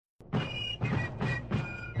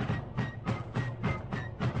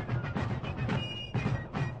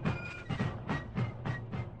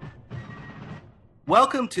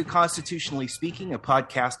Welcome to Constitutionally Speaking, a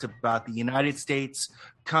podcast about the United States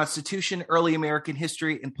Constitution, early American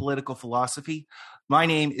history, and political philosophy. My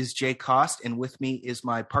name is Jay Cost, and with me is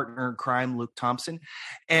my partner in crime, Luke Thompson.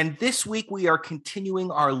 And this week, we are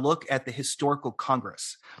continuing our look at the historical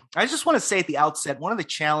Congress. I just want to say at the outset, one of the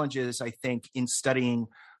challenges, I think, in studying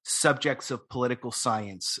subjects of political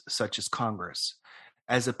science, such as Congress,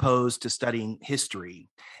 as opposed to studying history,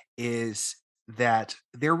 is that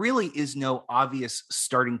there really is no obvious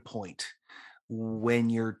starting point when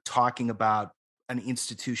you're talking about an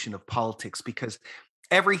institution of politics, because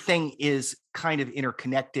everything is kind of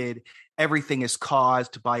interconnected. Everything is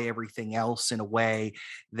caused by everything else in a way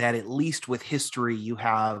that, at least with history, you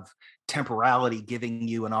have temporality giving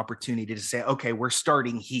you an opportunity to say, okay, we're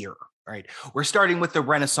starting here, right? We're starting with the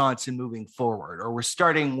Renaissance and moving forward, or we're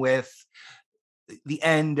starting with the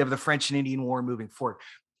end of the French and Indian War moving forward.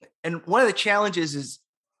 And one of the challenges is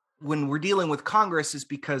when we're dealing with Congress is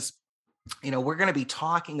because, we're going to be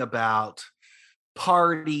talking about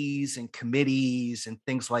parties and committees and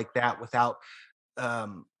things like that without,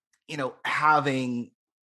 having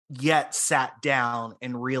yet sat down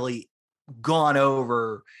and really gone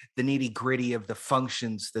over the nitty gritty of the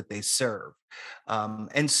functions that they serve.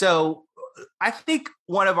 And so I think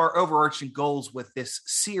one of our overarching goals with this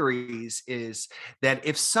series is that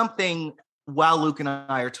if something, while Luke and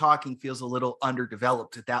I are talking, feels a little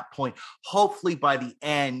underdeveloped at that point, hopefully by the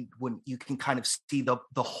end, when you can kind of see the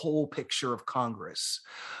whole picture of Congress,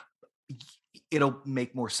 it'll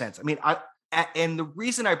make more sense. And the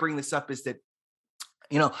reason I bring this up is that,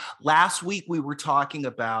 last week we were talking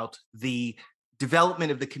about the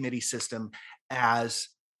development of the committee system as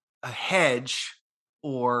a hedge,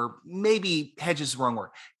 or maybe hedge is the wrong word,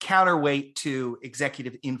 counterweight to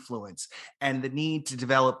executive influence and the need to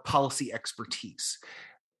develop policy expertise.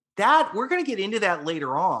 That we're going to get into that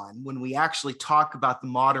later on when we actually talk about the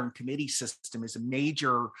modern committee system as a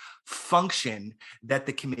major function that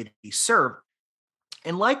the committee serve.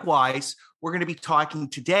 And likewise, we're going to be talking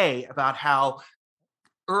today about how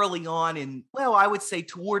early on I would say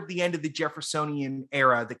toward the end of the Jeffersonian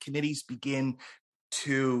era, the committees begin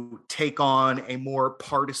to take on a more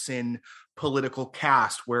partisan political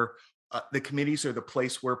cast, where the committees are the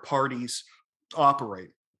place where parties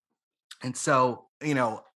operate. And so,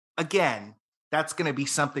 again, that's going to be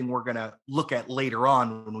something we're going to look at later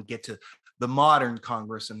on when we get to the modern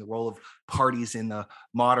Congress and the role of parties in the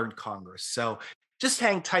modern Congress. So just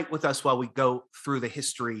hang tight with us while we go through the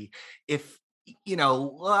history. If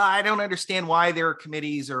I don't understand why there are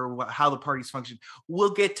committees or how the parties function,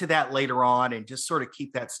 we'll get to that later on, and just sort of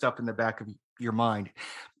keep that stuff in the back of your mind.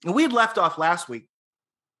 And we had left off last week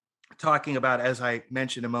talking about, as I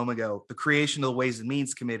mentioned a moment ago, the creation of the Ways and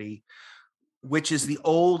Means Committee, which is the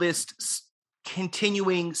oldest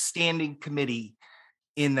continuing standing committee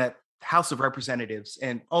in the House of Representatives,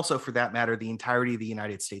 and also, for that matter, the entirety of the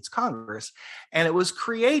United States Congress. And it was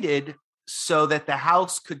created so that the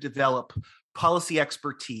House could develop policy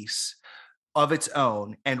expertise of its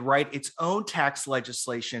own and write its own tax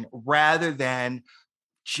legislation, rather than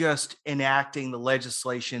just enacting the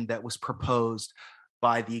legislation that was proposed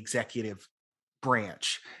by the executive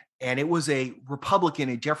branch. And it was a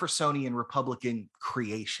Jeffersonian Republican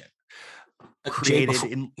creation. Jay,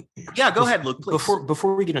 Go ahead, Luke, please.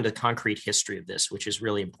 Before we get into concrete history of this, which is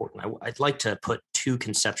really important, I'd like to put two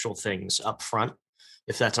conceptual things up front,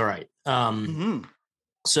 if that's all right.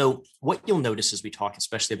 So what you'll notice as we talk,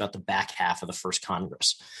 especially about the back half of the first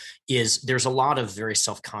Congress, is there's a lot of very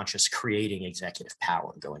self-conscious creating executive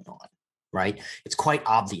power going on, right? It's quite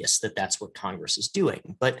obvious that that's what Congress is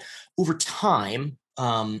doing. But over time,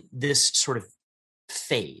 this sort of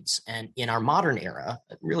fades. And in our modern era,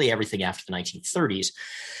 really everything after the 1930s,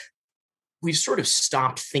 we've sort of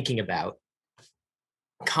stopped thinking about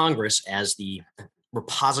Congress as the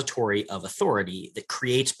repository of authority that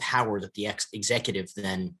creates power that the executive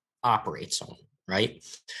then operates on, right?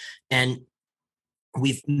 And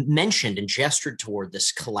we've mentioned and gestured toward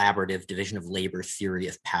this collaborative division of labor theory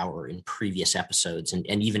of power in previous episodes, and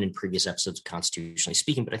even in previous episodes of Constitutionally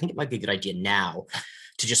Speaking, but I think it might be a good idea now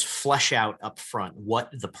to just flesh out up front what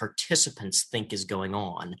the participants think is going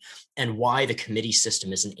on and why the committee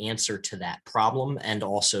system is an answer to that problem, and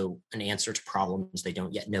also an answer to problems they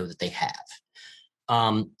don't yet know that they have.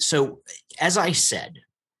 So, as I said,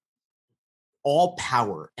 all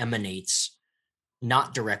power emanates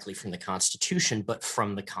not directly from the Constitution, but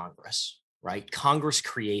from the Congress, right? Congress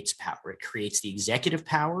creates power. It creates the executive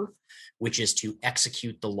power, which is to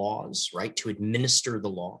execute the laws, right? To administer the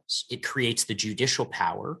laws. It creates the judicial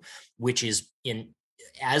power, which is in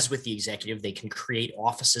as with the executive, they can create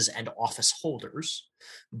offices and office holders,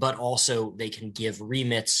 but also they can give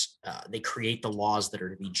remits. They create the laws that are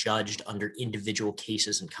to be judged under individual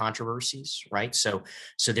cases and controversies, right? So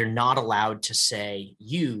they're not allowed to say,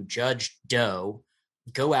 you, Judge Doe,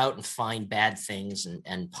 go out and find bad things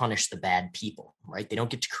and punish the bad people, right? They don't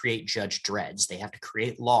get to create Judge Dreads. They have to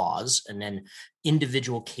create laws, and then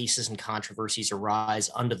individual cases and controversies arise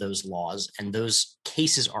under those laws, and those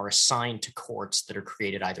cases are assigned to courts that are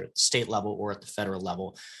created either at the state level or at the federal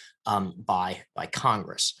level by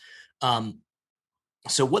Congress.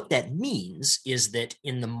 So what that means is that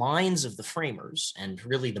in the minds of the framers, and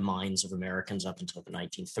really the minds of Americans up until the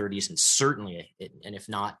 1930s, and certainly, and if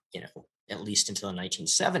not, at least until the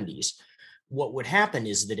 1970s, what would happen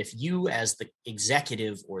is that if you, as the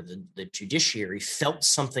executive or the judiciary, felt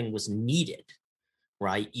something was needed,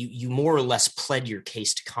 right, you more or less pled your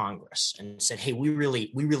case to Congress and said, hey, we really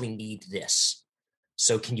need this.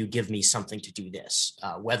 So can you give me something to do this?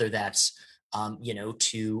 Whether that's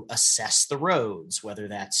to assess the roads, whether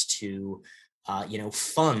that's to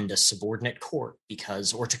fund a subordinate court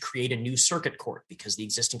or to create a new circuit court because the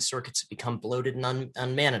existing circuits have become bloated and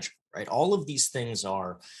unmanageable, right? All of these things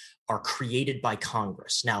are created by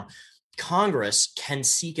Congress. Now, Congress can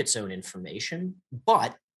seek its own information,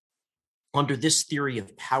 but under this theory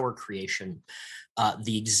of power creation,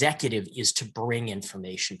 the executive is to bring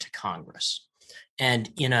information to Congress.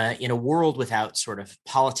 And in a world without sort of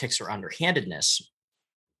politics or underhandedness,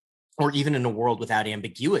 or even in a world without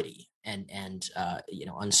ambiguity and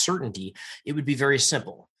uncertainty, it would be very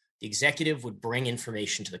simple. The executive would bring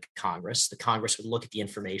information to the Congress. The Congress would look at the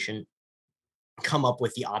information, come up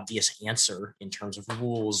with the obvious answer in terms of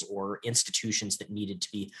rules or institutions that needed to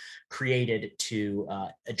be created to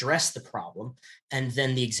address the problem. And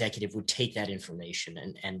then the executive would take that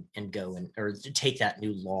information and go or take that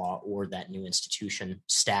new law or that new institution,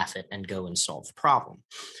 staff it, and go and solve the problem.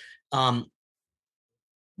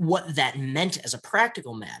 What that meant as a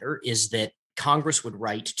practical matter is that Congress would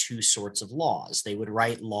write two sorts of laws. They would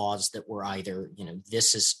write laws that were either,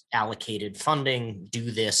 this is allocated funding,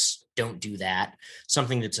 do this, don't do that,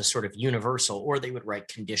 something that's a sort of universal, or they would write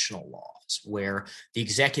conditional laws where the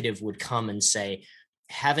executive would come and say,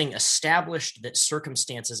 having established that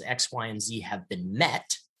circumstances X, Y, and Z have been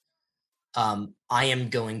met, I am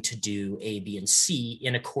going to do A, B, and C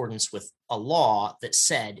in accordance with a law that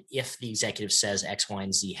said if the executive says X, Y,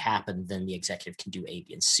 and Z happen, then the executive can do A,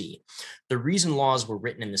 B, and C. The reason laws were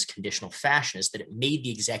written in this conditional fashion is that it made the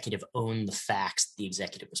executive own the facts that the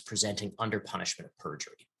executive was presenting under punishment of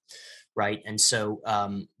perjury, right? And so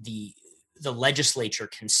the legislature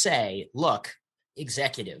can say, look,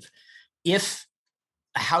 executive, if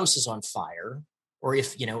a house is on fire, or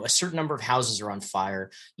if a certain number of houses are on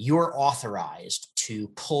fire, you're authorized to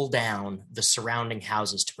pull down the surrounding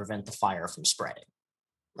houses to prevent the fire from spreading,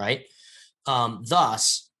 right?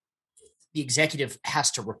 Thus, the executive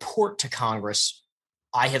has to report to Congress,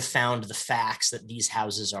 I have found the facts that these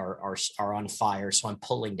houses are on fire, so I'm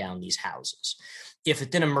pulling down these houses. If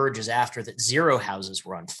it then emerges after that 0 houses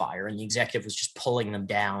were on fire and the executive was just pulling them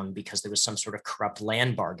down because there was some sort of corrupt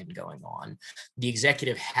land bargain going on, the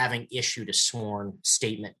executive, having issued a sworn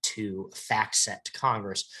statement to fact set to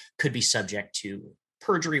Congress, could be subject to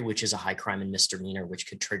perjury, which is a high crime and misdemeanor, which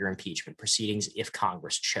could trigger impeachment proceedings if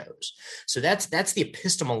Congress chose. So that's the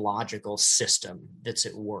epistemological system that's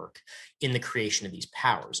at work in the creation of these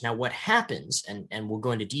powers. Now, what happens, and we'll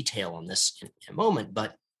go into detail on this in a moment,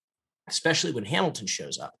 but especially when Hamilton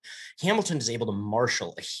shows up, Hamilton is able to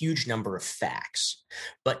marshal a huge number of facts.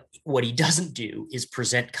 But what he doesn't do is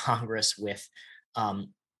present Congress with,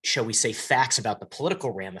 shall we say, facts about the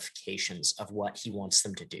political ramifications of what he wants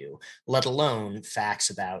them to do, let alone facts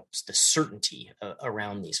about the certainty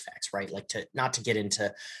around these facts, right? Like, not to get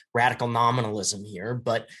into radical nominalism here,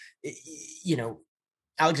 but,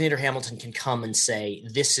 Alexander Hamilton can come and say,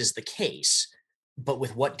 this is the case, but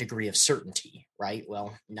with what degree of certainty, right?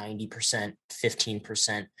 Well, 90%,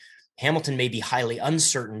 15%. Hamilton may be highly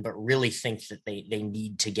uncertain, but really think that they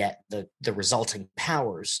need to get the resulting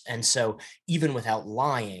powers. And so even without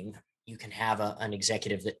lying, you can have an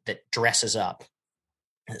executive that dresses up,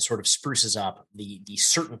 that sort of spruces up the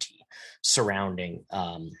certainty surrounding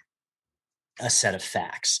a set of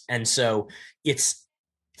facts. And so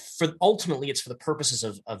ultimately, it's for the purposes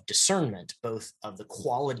of discernment, both of the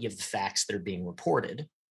quality of the facts that are being reported,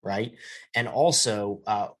 right? And also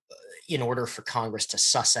in order for Congress to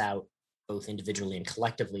suss out, both individually and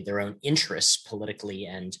collectively, their own interests politically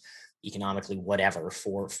and economically, whatever,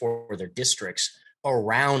 for their districts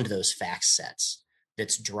around those fact sets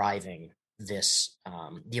that's driving this,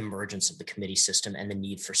 the emergence of the committee system and the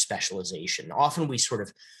need for specialization. Often we sort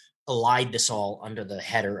of allied this all under the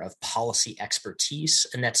header of policy expertise,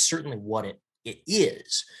 and that's certainly what it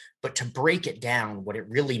is. But to break it down, what it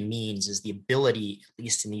really means is the ability, at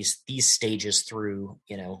least in these stages through,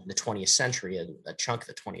 the 20th century, a chunk of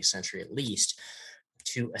the 20th century at least,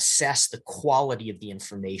 to assess the quality of the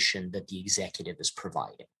information that the executive is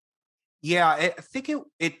providing. Yeah, I think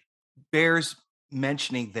it bears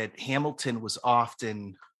mentioning that Hamilton was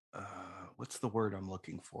often, what's the word I'm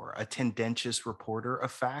looking for? A tendentious reporter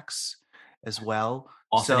of facts as well.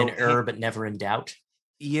 Often in error, but never in doubt.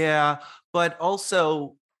 Yeah, but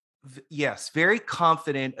also, yes, very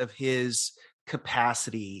confident of his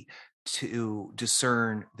capacity to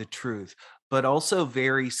discern the truth, but also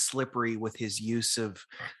very slippery with his use of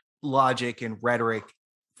logic and rhetoric.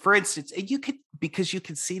 For instance, because you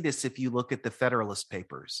can see this if you look at the Federalist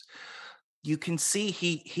Papers, you can see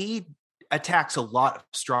he attacks a lot of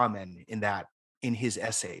straw men in his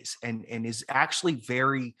essays, and is actually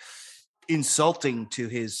very insulting to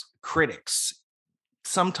his critics,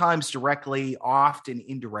 sometimes directly, often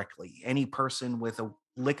indirectly. Any person with a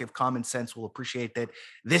lick of common sense will appreciate that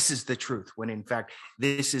this is the truth, when in fact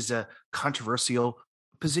this is a controversial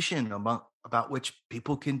position about which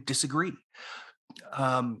people can disagree.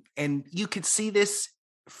 And you could see this,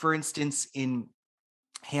 for instance, in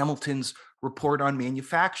Hamilton's report on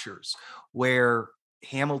manufactures, where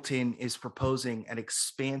Hamilton is proposing an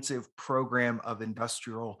expansive program of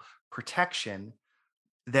industrial protection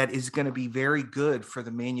that is going to be very good for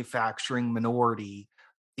the manufacturing minority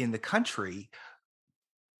in the country.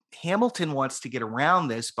 Hamilton wants to get around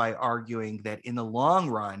this by arguing that in the long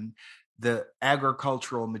run, the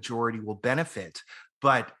agricultural majority will benefit,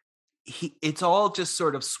 but it's all just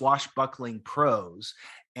sort of swashbuckling prose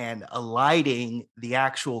and eliding the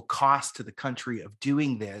actual cost to the country of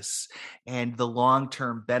doing this, and the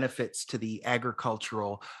long-term benefits to the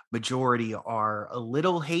agricultural majority are a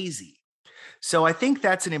little hazy. So I think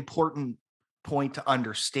that's an important point to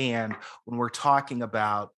understand when we're talking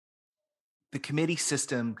about the committee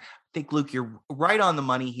system. I think, Luke, you're right on the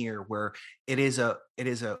money here, where it is a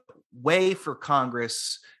way for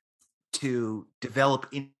Congress to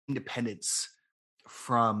develop independence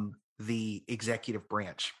from the executive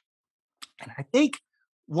branch. And I think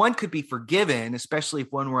one could be forgiven, especially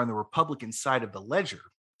if one were on the Republican side of the ledger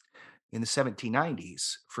in the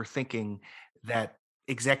 1790s, for thinking that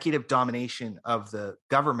executive domination of the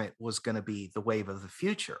government was going to be the wave of the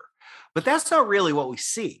future. But that's not really what we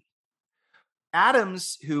see.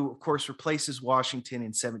 Adams, who of course replaces Washington in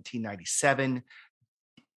 1797,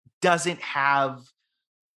 doesn't have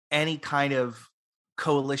any kind of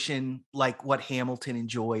coalition like what Hamilton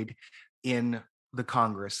enjoyed in the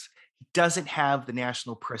Congress. He doesn't have the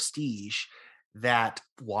national prestige that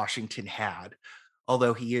Washington had.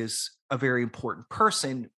 Although he is a very important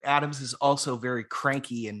person, Adams is also very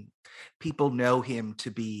cranky, and people know him to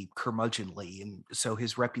be curmudgeonly, and so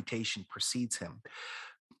his reputation precedes him.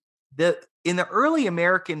 In the early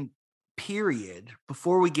American period,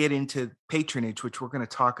 before we get into patronage, which we're going to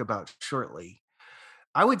talk about shortly,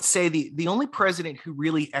 I would say the only president who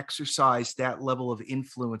really exercised that level of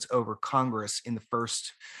influence over Congress in the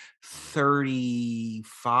first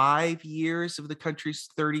 35 years of the country's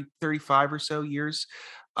 35 or so years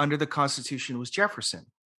under the Constitution was Jefferson.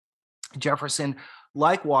 Jefferson,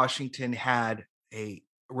 like Washington, had a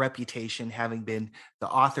reputation, having been the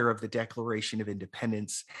author of the Declaration of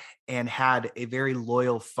Independence, and had a very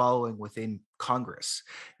loyal following within Congress.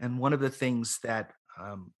 And one of the things that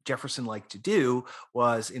Jefferson liked to do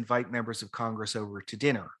was invite members of Congress over to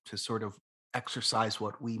dinner to sort of exercise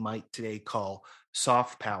what we might today call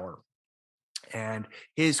soft power. And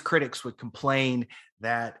his critics would complain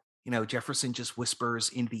that, Jefferson just whispers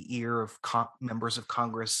in the ear of members of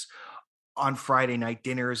Congress on Friday night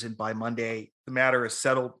dinners, and by Monday, the matter is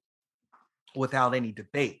settled without any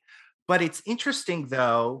debate. But it's interesting,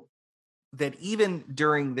 though, that even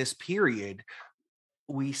during this period,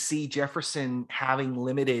 we see Jefferson having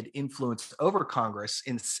limited influence over Congress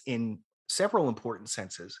in several important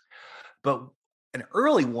senses. But an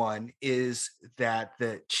early one is that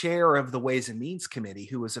the chair of the Ways and Means Committee,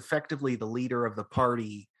 who was effectively the leader of the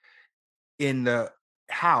party in the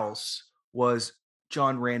House, was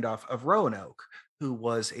John Randolph of Roanoke, who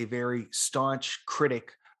was a very staunch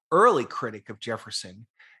early critic of Jefferson,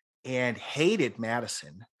 and hated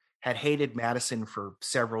Madison, had hated Madison for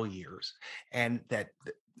several years. And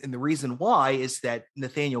the reason why is that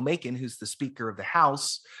Nathaniel Macon, who's the Speaker of the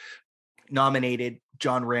House, nominated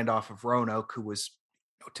John Randolph of Roanoke, who was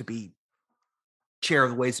to be chair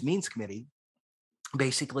of the Ways and Means Committee,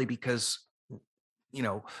 basically because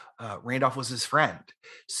Randolph was his friend.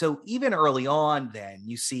 So even early on, then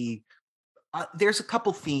you see there's a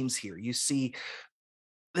couple themes here. You see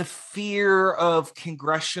the fear of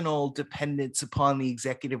congressional dependence upon the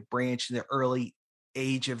executive branch in the early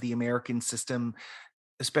age of the American system,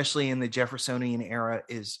 especially in the Jeffersonian era,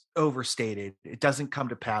 is overstated. It doesn't come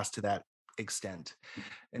to pass to that extent.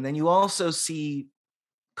 And then you also see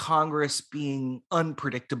Congress being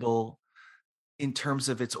unpredictable in terms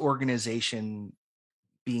of its organization,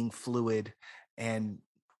 being fluid and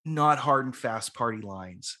not hard and fast party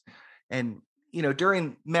lines. And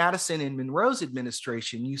during Madison and Monroe's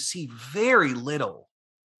administration, you see very little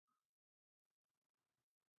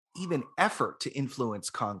even effort to influence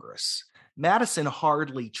Congress. Madison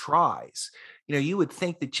hardly tries. You would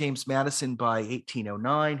think that James Madison by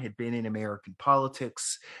 1809 had been in American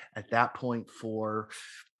politics at that point for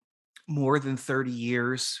more than 30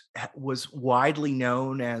 years, was widely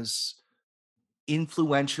known as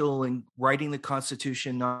influential in writing the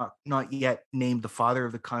Constitution, not yet named the father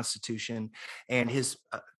of the Constitution, and his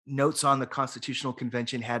notes on the Constitutional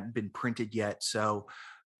Convention hadn't been printed yet, so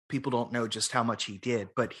people don't know just how much he did,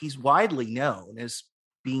 but he's widely known as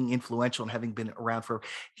being influential and having been around for.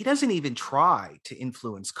 He doesn't even try to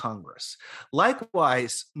influence Congress.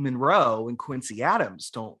 Likewise, Monroe and Quincy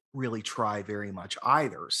Adams don't really try very much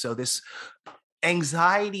either. So this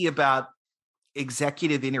anxiety about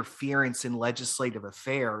executive interference in legislative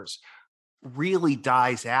affairs really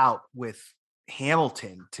dies out with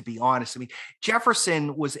Hamilton, to be honest. I mean,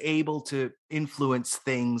 Jefferson was able to influence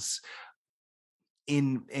things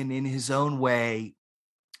in his own way,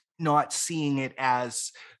 not seeing it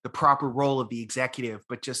as the proper role of the executive,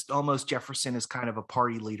 but just almost Jefferson as kind of a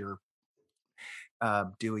party leader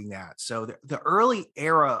doing that. So the early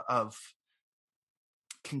era of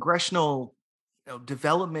congressional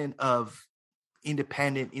development of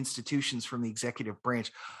independent institutions from the executive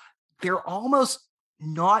branch, they're almost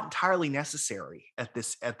not entirely necessary at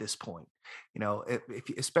this point.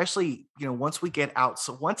 Especially once we get out.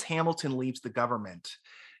 So once Hamilton leaves the government,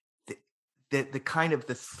 the kind of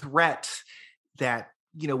the threat that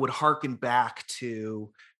would harken back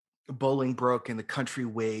to Bolingbroke and the country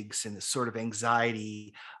Whigs and the sort of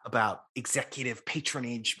anxiety about executive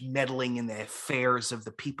patronage meddling in the affairs of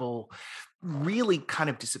the people really kind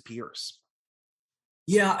of disappears.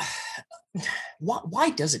 Yeah. Why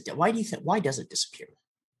does it? Why do you think? Why does it disappear?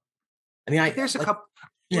 I mean, there's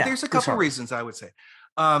a couple reasons, I would say.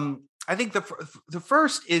 I think the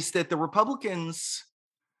first is that the Republicans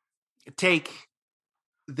take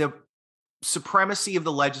the supremacy of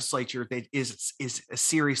the legislature that is a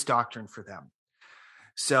serious doctrine for them.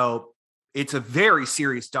 So it's a very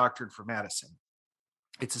serious doctrine for Madison.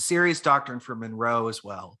 It's a serious doctrine for Monroe as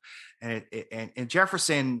well, and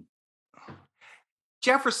Jefferson,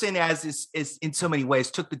 as is in so many ways,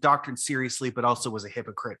 took the doctrine seriously, but also was a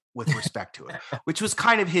hypocrite with respect to it, which was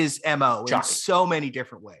kind of his MO in so many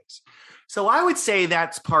different ways. So I would say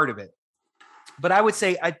that's part of it. But I would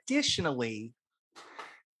say additionally,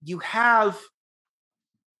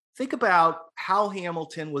 think about how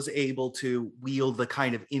Hamilton was able to wield the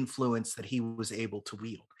kind of influence that he was able to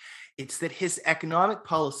wield. It's that his economic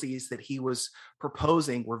policies that he was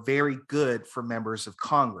proposing were very good for members of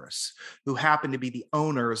Congress who happened to be the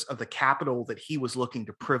owners of the capital that he was looking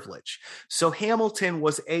to privilege. So Hamilton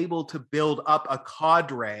was able to build up a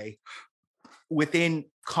cadre within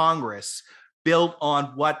Congress built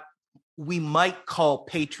on what we might call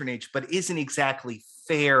patronage, but isn't exactly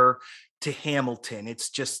fair to Hamilton. It's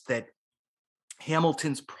just that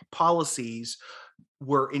Hamilton's policies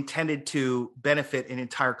were intended to benefit an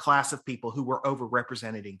entire class of people who were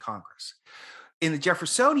overrepresented in Congress. In the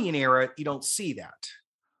Jeffersonian era, you don't see that.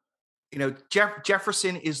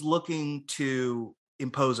 Jefferson is looking to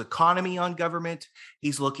impose economy on government.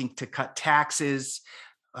 He's looking to cut taxes.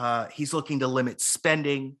 He's looking to limit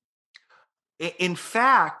spending. In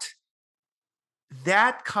fact,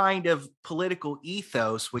 that kind of political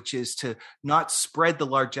ethos, which is to not spread the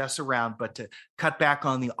largesse around, but to cut back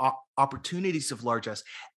on the opportunities of largesse,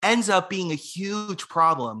 ends up being a huge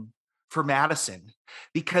problem for Madison,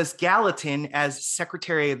 because Gallatin, as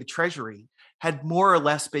Secretary of the Treasury, had more or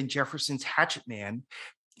less been Jefferson's hatchet man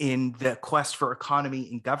in the quest for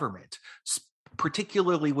economy in government,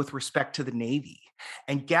 particularly with respect to the Navy.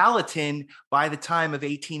 And Gallatin, by the time of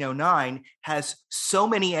 1809, has so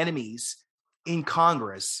many enemies in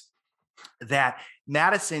Congress that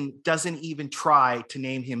Madison doesn't even try to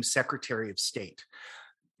name him Secretary of State.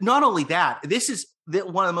 Not only that, this is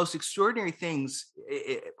one of the most extraordinary things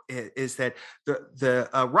is that the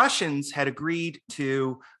Russians had agreed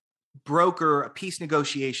to broker peace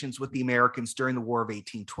negotiations with the Americans during the War of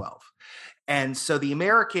 1812. And so the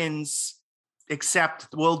Americans accept,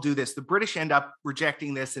 we'll do this. The British end up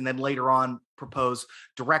rejecting this and then later on propose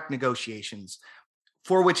direct negotiations,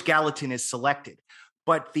 for which Gallatin is selected.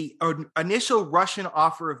 But the initial Russian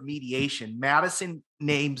offer of mediation, Madison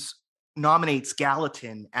nominates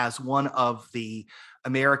Gallatin as one of the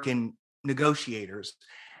American negotiators,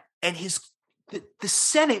 and the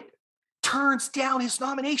Senate turns down his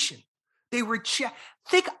nomination. They reject.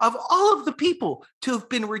 Think of all of the people to have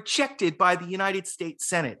been rejected by the United States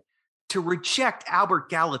Senate. To reject Albert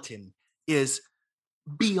Gallatin is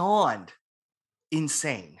beyond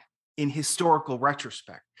insane in historical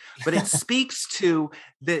retrospect. But it speaks to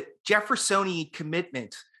the Jeffersonian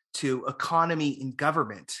commitment to economy and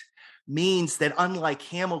government means that unlike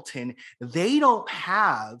Hamilton, they don't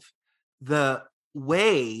have the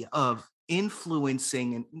way of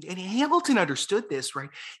influencing, and Hamilton understood this, right?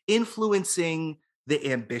 Influencing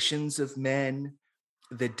the ambitions of men,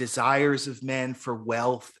 the desires of men for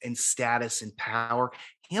wealth and status and power.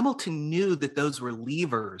 Hamilton knew that those were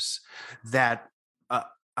levers that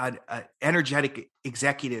an energetic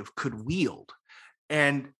executive could wield.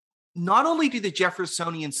 And not only do the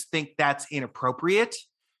Jeffersonians think that's inappropriate,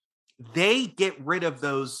 they get rid of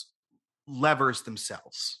those levers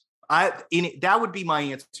themselves. That would be my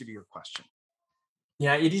answer to your question.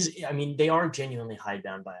 Yeah, it is. I mean, they are genuinely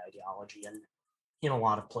hidebound by ideology, and in a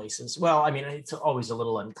lot of places. Well, I mean, it's always a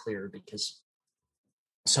little unclear because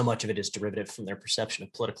so much of it is derivative from their perception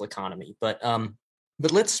of political economy. But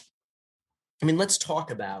let's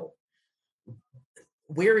talk about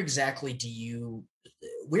where exactly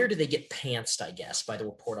where do they get pantsed, I guess, by the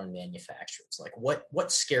report on manufacturers? Like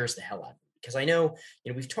what scares the hell out of them? Because I know,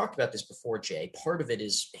 we've talked about this before, Jay. Part of it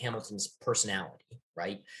is Hamilton's personality,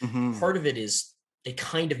 right? Mm-hmm. Part of it is they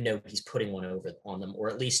kind of know he's putting one over on them, or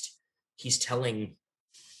at least he's not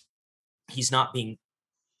being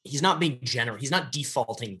generous. He's not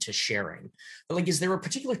defaulting to sharing. But like, is there a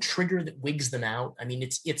particular trigger that wigs them out? I mean,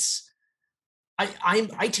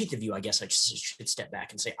 I take the view, I guess I should step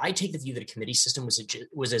back and say, I take the view that a committee system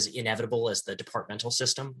was as inevitable as the departmental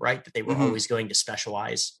system, right? That they were always going to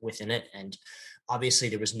specialize within it. And obviously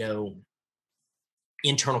there was no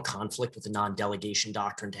internal conflict with the non-delegation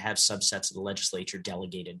doctrine to have subsets of the legislature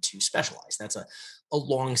delegated to specialize. That's a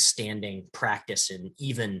long-standing practice in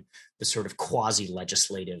even the sort of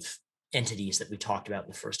quasi-legislative entities that we talked about in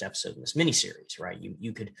the first episode in this miniseries, right?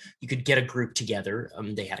 You could get a group together.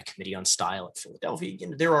 They had a committee on style at Philadelphia.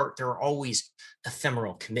 There are always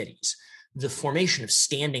ephemeral committees. The formation of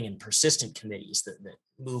standing and persistent committees that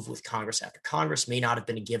move with Congress after Congress may not have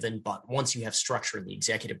been a given, but once you have structure in the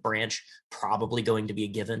executive branch, probably going to be a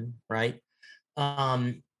given, right?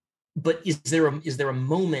 But is there a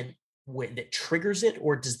moment that triggers it,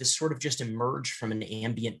 or does this sort of just emerge from an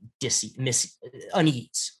ambient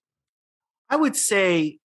unease? I would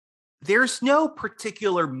say there's no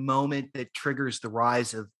particular moment that triggers the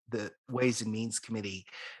rise of the Ways and Means Committee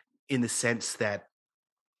in the sense that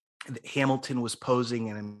Hamilton was posing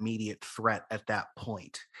an immediate threat at that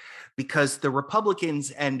point, because the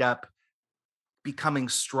Republicans end up becoming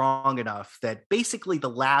strong enough that basically the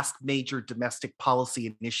last major domestic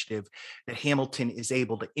policy initiative that Hamilton is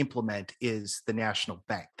able to implement is the national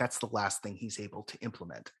bank. That's the last thing he's able to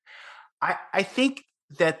implement. I think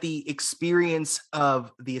that the experience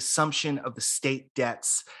of the assumption of the state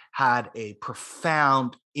debts had a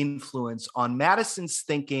profound influence on Madison's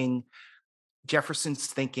thinking, Jefferson's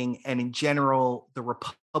thinking, and in general, the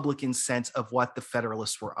Republican sense of what the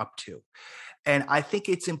Federalists were up to. And I think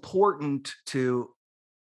it's important to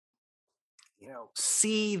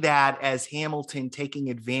see that as Hamilton taking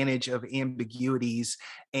advantage of ambiguities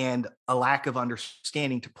and a lack of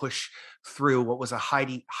understanding to push through what was a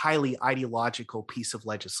highly ideological piece of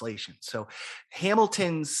legislation. So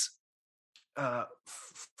Hamilton's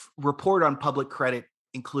report on public credit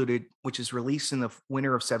included, which is released in the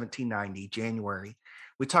winter of 1790, January.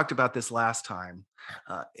 We talked about this last time.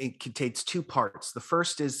 It contains two parts. The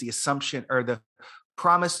first is the assumption or the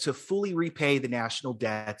promise to fully repay the national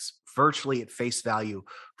debts virtually at face value.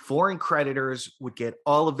 Foreign creditors would get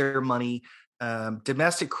all of their money.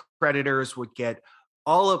 Domestic creditors would get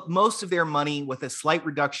most of their money with a slight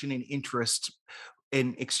reduction in interest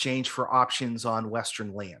in exchange for options on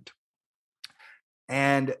Western land.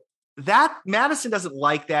 And that Madison doesn't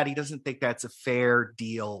like that. He doesn't think that's a fair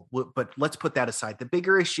deal, but let's put that aside. The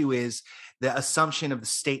bigger issue is the assumption of the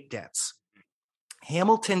state debts.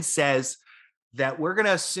 Hamilton says that we're going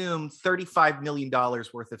to assume $35 million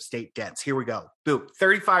worth of state debts. Here we go. Boom,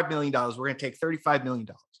 $35 million. We're going to take $35 million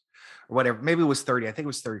or whatever. Maybe it was 30. I think it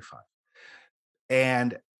was 35.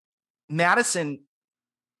 And Madison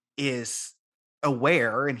is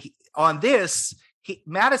aware, and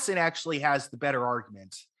Madison actually has the better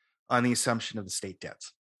argument on the assumption of the state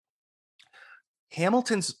debts.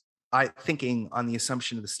 Hamilton's thinking on the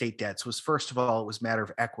assumption of the state debts was, first of all, it was a matter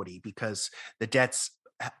of equity because the debts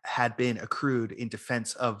had been accrued in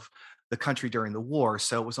defense of the country during the war,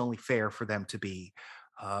 so it was only fair for them to be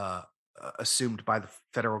assumed by the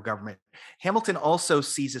federal government. Hamilton also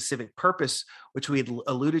sees a civic purpose, which we had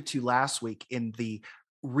alluded to last week, in the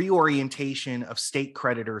reorientation of state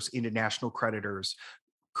creditors into national creditors,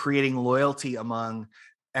 creating loyalty among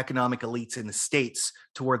economic elites in the states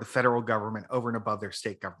toward the federal government over and above their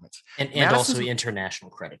state governments. And also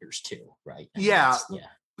international creditors too, right?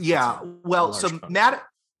 Well, so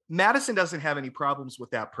Madison doesn't have any problems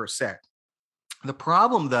with that per se. The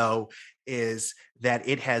problem, though, is that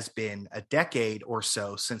it has been a decade or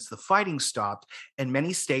so since the fighting stopped, and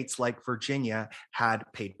many states like Virginia had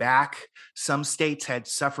paid back. Some states had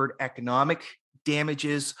suffered economic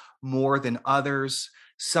damages more than others.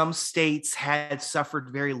 Some states had suffered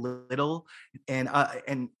very little, and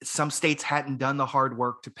some states hadn't done the hard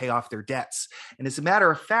work to pay off their debts. And as a matter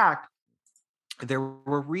of fact, there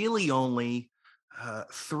were really only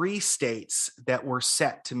 3 states that were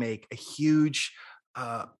set to make a huge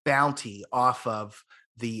bounty off of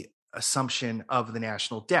the assumption of the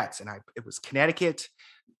national debts. And it was Connecticut,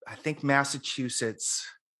 I think Massachusetts,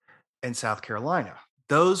 and South Carolina.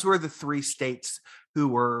 Those were the 3 states who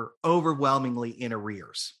were overwhelmingly in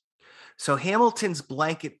arrears. So Hamilton's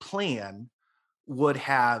blanket plan would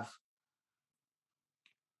have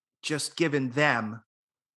just given them,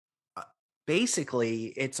 basically,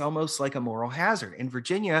 it's almost like a moral hazard. In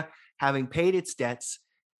Virginia, having paid its debts,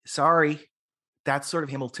 sorry, that's sort of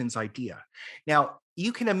Hamilton's idea. Now,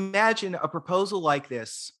 you can imagine a proposal like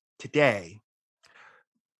this today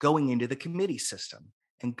going into the committee system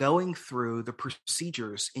and going through the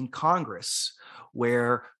procedures in Congress,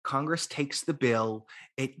 where Congress takes the bill.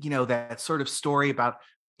 That sort of story about,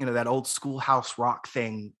 that old Schoolhouse Rock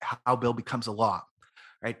thing, how a bill becomes a law,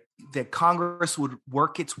 right? That Congress would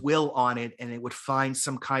work its will on it, and it would find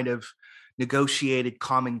some kind of negotiated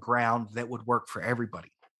common ground that would work for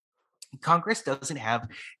everybody. Congress doesn't have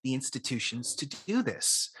the institutions to do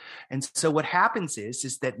this. And so what happens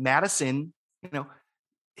is that Madison,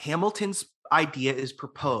 Hamilton's idea is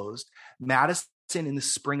proposed. Madison, in the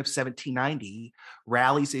spring of 1790,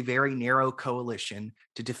 rallies a very narrow coalition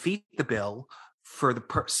to defeat the bill for the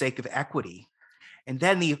sake of equity. And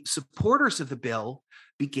then the supporters of the bill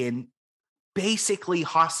begin basically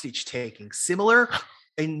hostage taking, similar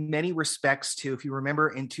in many respects to, if you remember,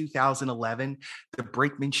 in 2011, the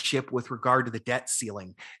brinkmanship with regard to the debt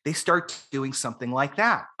ceiling. They start doing something like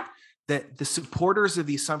that. The supporters of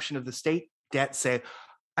the assumption of the state debt say,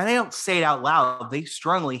 and they don't say it out loud, they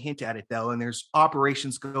strongly hint at it, though, and there's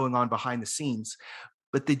operations going on behind the scenes.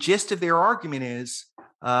 But the gist of their argument is,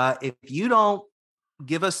 if you don't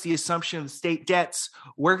give us the assumption of the state debts,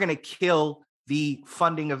 we're going to kill the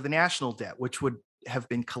funding of the national debt, which would have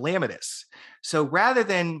been calamitous. So rather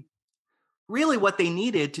than, really what they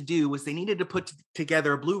needed to do was they needed to put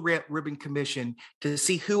together a blue ribbon commission to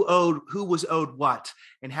see who was owed what,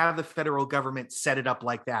 and have the federal government set it up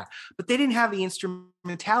like that. But they didn't have the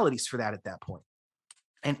instrumentalities for that at that point.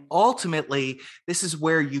 And ultimately, this is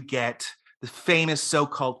where you get the famous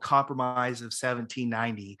so-called Compromise of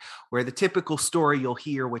 1790, where the typical story you'll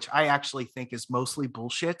hear, which I actually think is mostly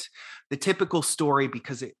bullshit, the typical story,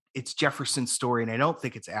 because it's Jefferson's story, and I don't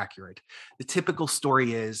think it's accurate. The typical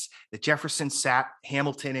story is that Jefferson sat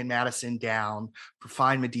Hamilton and Madison down for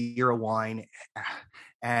fine Madeira wine,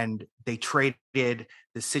 and they traded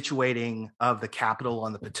the situating of the capital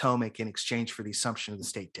on the Potomac in exchange for the assumption of the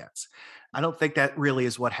state debts. I don't think that really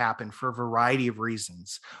is what happened, for a variety of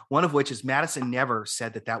reasons. One of which is Madison never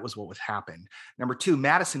said that was what would happen. Number 2,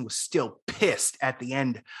 Madison was still pissed at the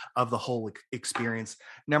end of the whole experience.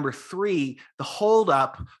 Number 3, the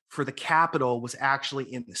holdup for the capital was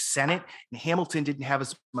actually in the Senate, and Hamilton didn't have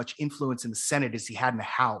as much influence in the Senate as he had in the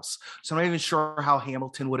House. So I'm not even sure how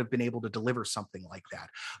Hamilton would have been able to deliver something like that.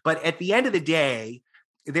 But at the end of the day,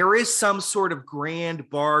 there is some sort of grand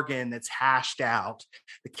bargain that's hashed out.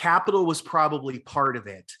 The capital was probably part of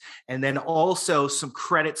it. And then also some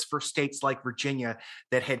credits for states like Virginia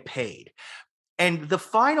that had paid. And the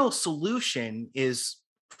final solution is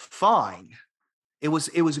fine. It was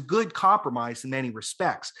a good compromise in many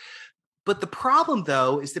respects. But the problem,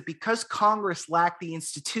 though, is that because Congress lacked the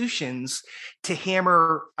institutions to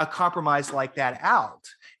hammer a compromise like that out,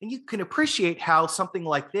 and you can appreciate how something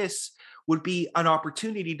like this would be an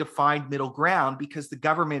opportunity to find middle ground because the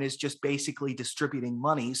government is just basically distributing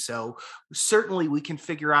money. So certainly we can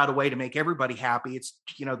figure out a way to make everybody happy. It's,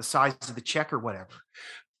 the size of the check or whatever.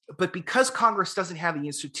 But because Congress doesn't have the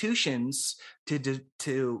institutions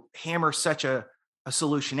to hammer such a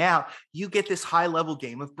solution out, you get this high level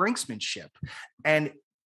game of brinksmanship. And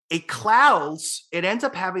it ends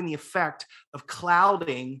up having the effect of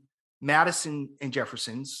clouding Madison and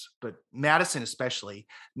Jefferson's, but Madison especially,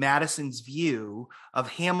 Madison's view of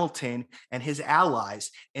Hamilton and his allies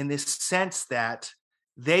in this sense that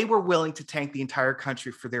they were willing to tank the entire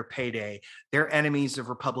country for their payday. They're enemies of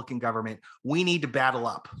Republican government. We need to battle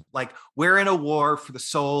up. Like, we're in a war for the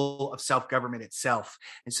soul of self-government itself.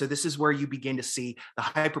 And so this is where you begin to see the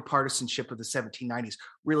hyperpartisanship of the 1790s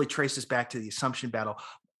really traces back to the Assumption Battle.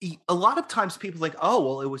 A lot of times people think, oh,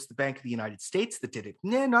 well, it was the Bank of the United States that did it.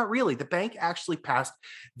 No, not really. The bank actually passed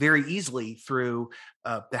very easily through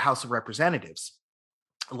the House of Representatives.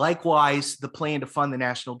 Likewise, the plan to fund the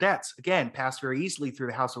national debts, again, passed very easily through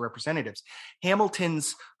the House of Representatives.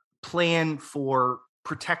 Hamilton's plan for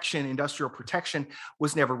protection, industrial protection,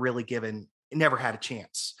 was never really given, never had a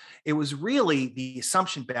chance. It was really the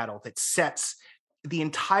Assumption Battle that sets the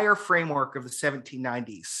entire framework of the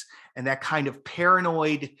 1790s, and that kind of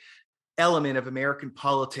paranoid element of American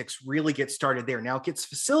politics really gets started there. Now, it gets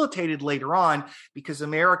facilitated later on because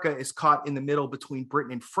America is caught in the middle between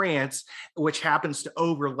Britain and France, which happens to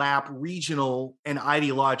overlap regional and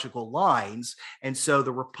ideological lines. And so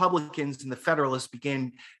the Republicans and the Federalists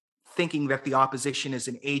begin thinking that the opposition is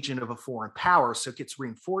an agent of a foreign power. So it gets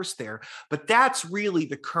reinforced there. But that's really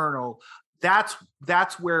the kernel. That's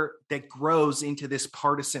where that grows into this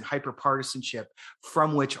partisan, hyperpartisanship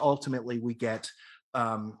from which ultimately we get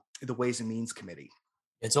the Ways and Means Committee.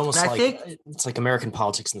 It's almost it's like American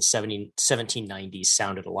politics in the 1790s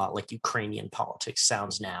sounded a lot like Ukrainian politics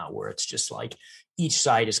sounds now, where it's just like each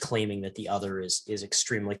side is claiming that the other is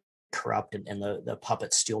extremely corrupt and the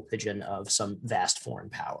puppet stool pigeon of some vast foreign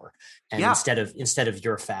power. And instead of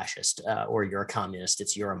you're a fascist or you're a communist,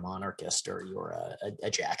 it's you're a monarchist or you're a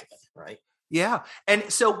Jacobin, right? Yeah.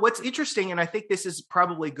 And so what's interesting, and I think this is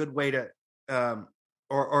probably a good way to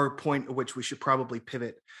or a point at which we should probably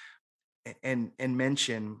pivot and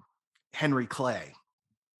mention Henry Clay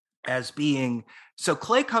as being, so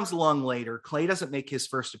Clay comes along later. Clay doesn't make his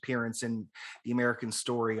first appearance in the American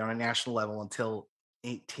story on a national level until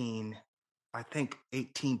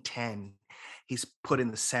 1810. He's put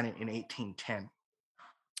in the Senate in 1810.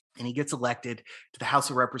 And he gets elected to the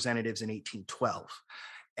House of Representatives in 1812.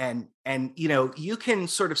 And you can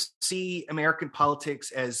sort of see American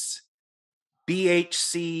politics as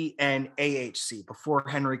BHC and AHC, before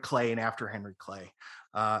Henry Clay and after Henry Clay.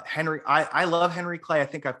 I love Henry Clay. I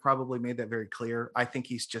think I've probably made that very clear. I think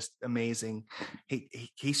he's just amazing.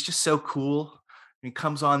 He's just so cool. He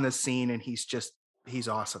comes on the scene and he's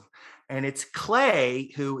awesome. And it's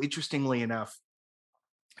Clay who, interestingly enough,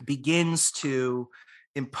 begins to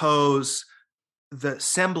impose the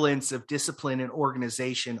semblance of discipline and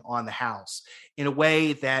organization on the House in a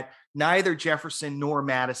way that neither Jefferson nor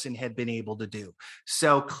Madison had been able to do.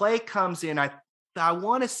 So Clay comes in, I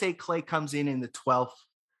want to say Clay comes in the 12th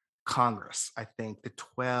Congress. I think the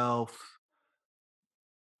 12th.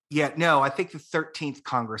 Yeah, no, I think the 13th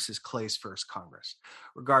Congress is Clay's first Congress.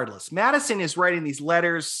 Regardless, Madison is writing these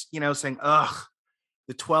letters, saying, ugh,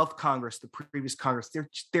 the 12th Congress, the previous Congress,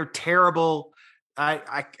 they're terrible.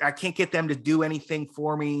 I can't get them to do anything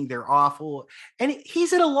for me. They're awful. And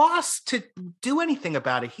he's at a loss to do anything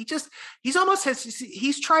about it. He's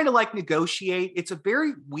trying to negotiate. It's a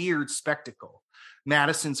very weird spectacle,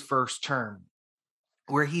 Madison's first term,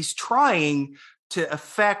 where he's trying to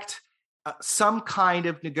effect some kind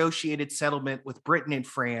of negotiated settlement with Britain and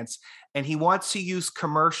France. And he wants to use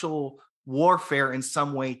commercial warfare in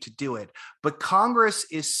some way to do it. But Congress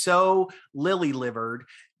is so lily-livered,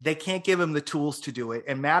 they can't give him the tools to do it.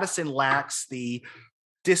 And Madison lacks the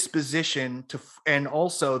disposition and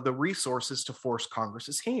also the resources to force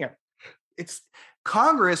Congress's hand.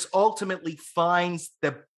 Congress ultimately finds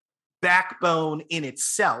the backbone in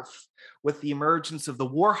itself with the emergence of the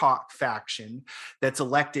Warhawk faction that's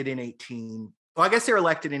elected in they're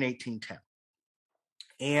elected in 1810.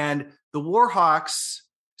 And the Warhawks,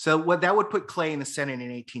 so what that would put Clay in the Senate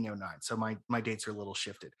in 1809. So my dates are a little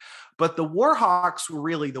shifted. But the Warhawks were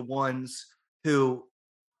really the ones who,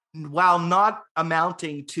 while not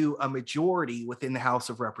amounting to a majority within the House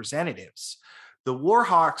of Representatives, the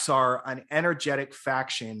Warhawks are an energetic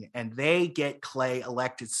faction, and they get Clay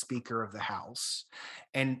elected Speaker of the House.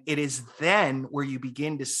 And it is then where you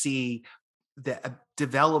begin to see the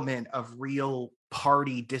development of real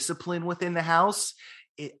party discipline within the House.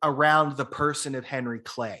 around the person of Henry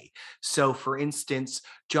Clay. So, for instance,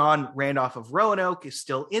 John Randolph of Roanoke is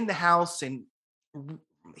still in the House, and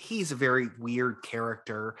he's a very weird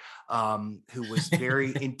character who was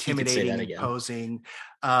very intimidating and imposing.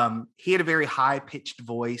 He had a very high-pitched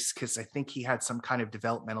voice because I think he had some kind of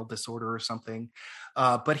developmental disorder or something.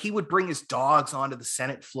 But he would bring his dogs onto the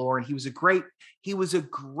Senate floor, and he was a great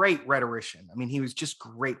rhetorician. I mean, he was just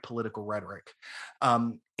great political rhetoric.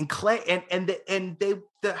 And Clay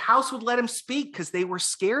the House would let him speak because they were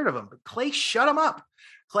scared of him. But Clay shut him up.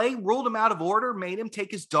 Clay ruled him out of order, made him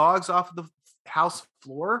take his dogs off of the House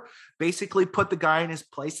floor, basically put the guy in his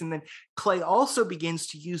place. And then Clay also begins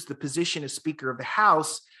to use the position as Speaker of the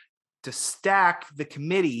House to stack the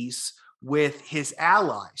committees with his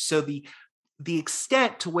allies. So the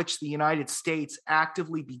extent to which the United States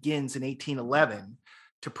actively begins in 1811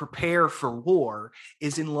 to prepare for war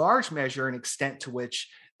is in large measure an extent to which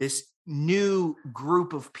this new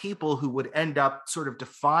group of people who would end up sort of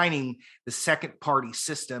defining the second party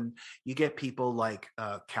system. You get people like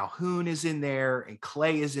Calhoun is in there and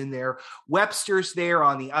Clay is in there. Webster's there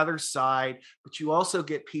on the other side, but you also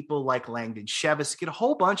get people like Langdon Cheves, get a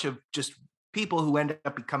whole bunch of just people who end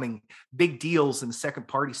up becoming big deals in the second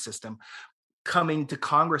party system coming to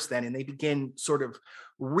Congress then, and they begin sort of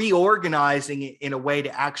reorganizing it in a way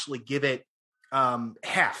to actually give it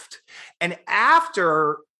heft. And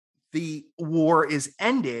after the war is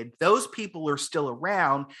ended, those people are still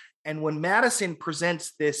around. And when Madison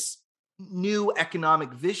presents this new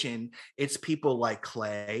economic vision, it's people like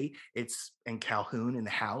Clay, and Calhoun in the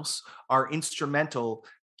House are instrumental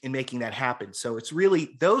in making that happen. So it's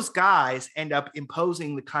really those guys end up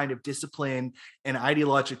imposing the kind of discipline and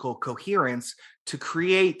ideological coherence to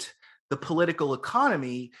create the political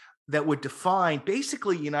economy that would define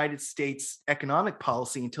basically United States economic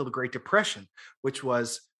policy until the Great Depression, which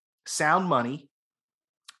was sound money,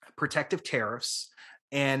 protective tariffs,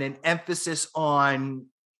 and an emphasis on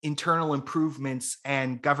internal improvements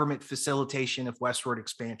and government facilitation of westward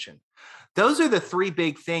expansion. Those are the three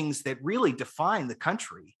big things that really define the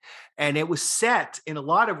country. And it was set, in a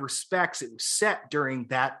lot of respects, it was set during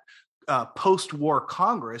that post-war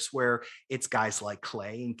Congress where it's guys like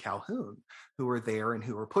Clay and Calhoun who are there and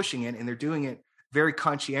who are pushing it, and they're doing it very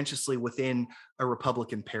conscientiously within a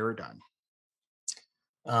Republican paradigm.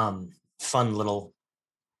 Fun little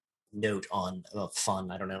note on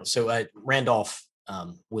fun. I don't know. So Randolph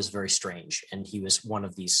was very strange, and he was one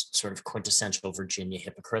of these sort of quintessential Virginia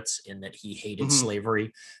hypocrites in that he hated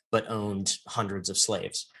slavery but owned hundreds of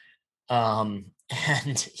slaves. And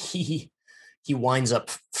he winds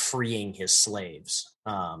up freeing his slaves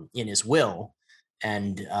in his will,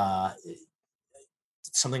 and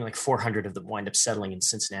something like 400 of them wind up settling in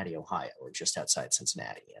Cincinnati, Ohio, or just outside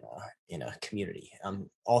Cincinnati in a community.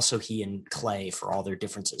 Also, he and Clay, for all their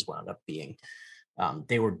differences, wound up being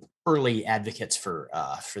they were early advocates for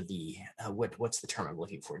the what's the term I'm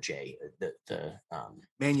looking for, Jay? The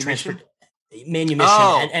manumission,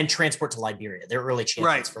 and transport to Liberia. They're early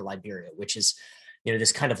champions for Liberia, which is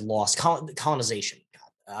this kind of lost colonization,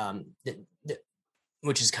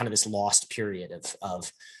 which is kind of this lost period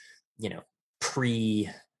of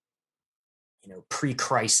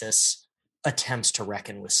pre-crisis attempts to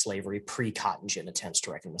reckon with slavery, pre-cotton gin attempts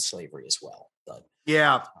to reckon with slavery as well. But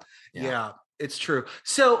yeah, it's true.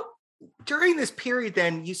 So during this period,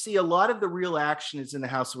 then you see a lot of the real action is in the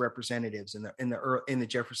House of Representatives in the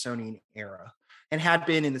Jeffersonian era, and had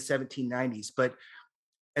been in the 1790s. But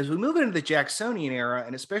as we move into the Jacksonian era,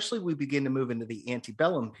 and especially we begin to move into the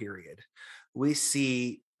antebellum period, we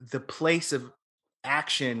see the place of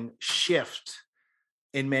action shift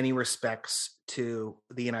in many respects to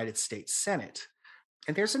the United States Senate.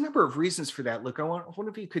 And there's a number of reasons for that. Look, I wonder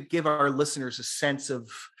if you could give our listeners a sense of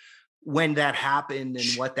when that happened and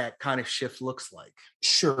what that kind of shift looks like.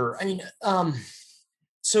 Sure. I mean,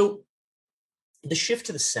 so the shift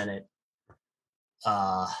to the Senate,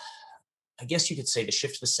 I guess you could say the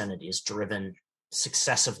shift to the Senate is driven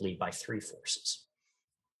successively by three forces.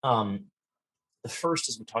 The first,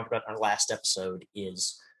 as we talked about in our last episode,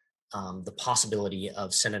 is the possibility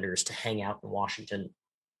of senators to hang out in Washington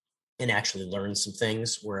and actually learn some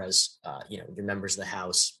things, whereas your members of the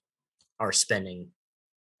House are spending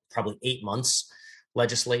probably 8 months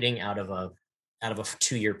legislating out of a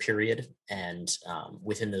 2-year period, and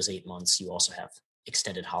within those 8 months, you also have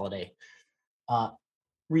extended holiday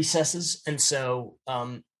recesses, and so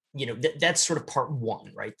that's sort of part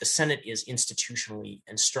one, right? The Senate is institutionally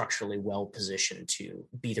and structurally well positioned to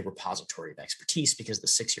be the repository of expertise because of the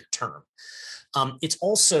 6-year term. It's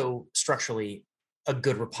also structurally a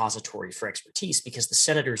good repository for expertise because the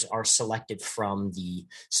senators are selected from the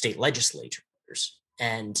state legislatures.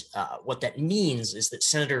 And what that means is that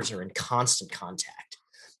senators are in constant contact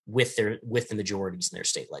with the majorities in their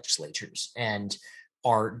state legislatures and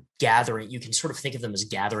are gathering. You can sort of think of them as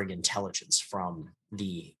gathering intelligence from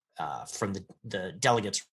the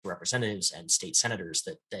delegates, representatives, and state senators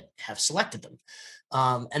that have selected them.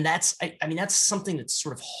 And that's something that's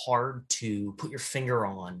sort of hard to put your finger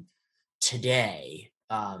on today.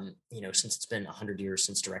 Since it's been 100 years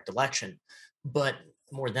since direct election, but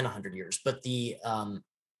more than 100 years. But the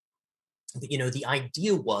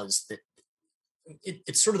idea was that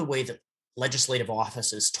it's sort of the way that legislative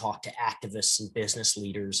offices talk to activists and business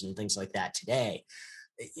leaders and things like that today.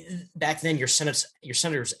 Back then, your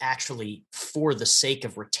senators actually, for the sake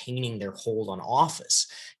of retaining their hold on office,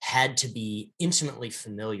 had to be intimately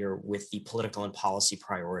familiar with the political and policy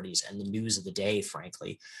priorities and the news of the day,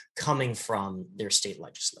 frankly, coming from their state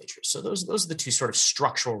legislatures. So those are the two sort of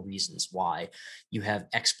structural reasons why you have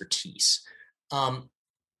expertise.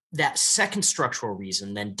 That second structural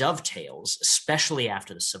reason then dovetails, especially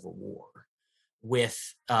after the Civil War,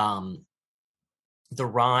 with the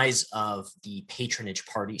rise of the patronage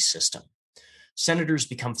party system. Senators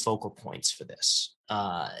become focal points for this.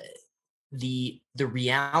 The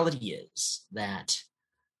reality is that,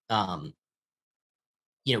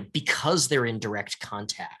 because they're in direct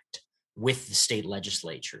contact with the state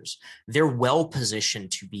legislatures, they're well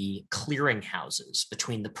positioned to be clearinghouses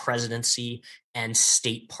between the presidency and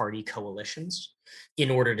state party coalitions in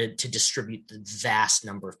order to distribute the vast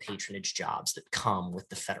number of patronage jobs that come with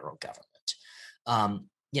the federal government.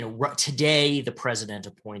 Today the president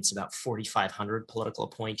appoints about 4,500 political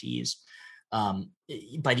appointees.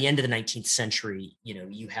 By the end of the 19th century,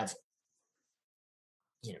 you have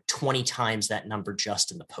 20 times that number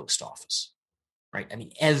just in the post office, right? I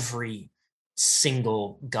mean, every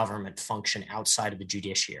single government function outside of the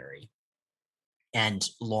judiciary and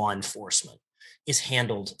law enforcement is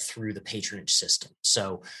handled through the patronage system.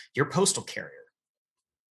 So your postal carrier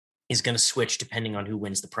is going to switch depending on who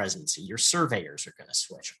wins the presidency. Your surveyors are going to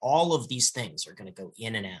switch. All of these things are going to go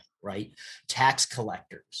in and out, right? Tax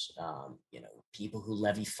collectors, people who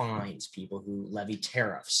levy fines, people who levy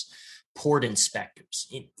tariffs, port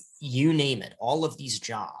inspectors, you name it. All of these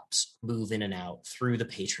jobs move in and out through the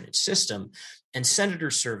patronage system. And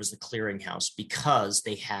senators serve as the clearinghouse because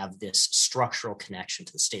they have this structural connection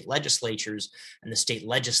to the state legislatures, and the state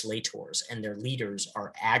legislators and their leaders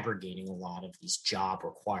are aggregating a lot of these job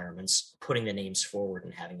requirements, putting the names forward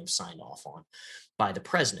and having them signed off on by the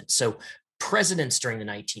president. So presidents during the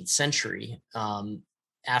 19th century,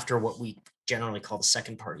 after what we generally call the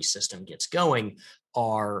second party system gets going,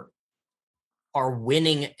 are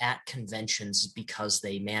winning at conventions because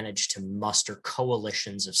they manage to muster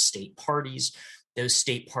coalitions of state parties. Those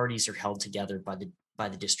state parties are held together by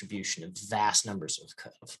the distribution of vast numbers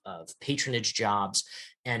of patronage jobs.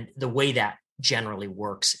 And the way that generally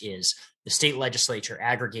works is the state legislature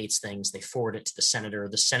aggregates things, they forward it to the senator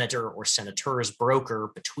or senators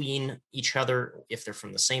broker between each other if they're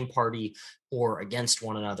from the same party or against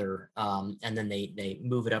one another, and then they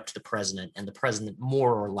move it up to the president, and the president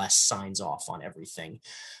more or less signs off on everything,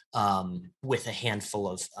 with a handful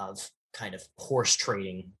of kind of horse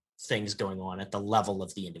trading things going on at the level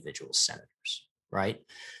of the individual senators, right?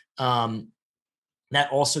 That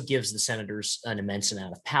also gives the senators an immense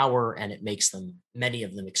amount of power, and it makes many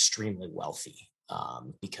of them extremely wealthy,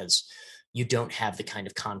 because you don't have the kind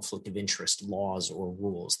of conflict of interest laws or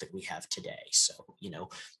rules that we have today. So,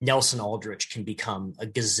 Nelson Aldrich can become a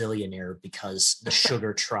gazillionaire because the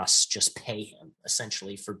sugar trusts just pay him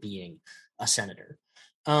essentially for being a senator.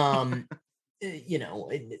 Imagine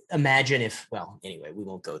if, well, anyway, we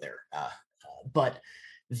won't go there. I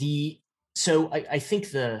think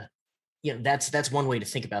that's one way to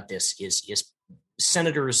think about this is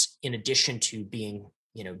senators, in addition to being,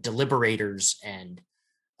 deliberators and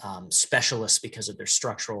specialists because of their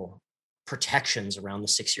structural protections around the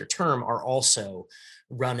 6-year term, are also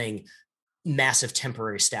running massive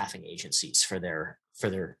temporary staffing agencies for their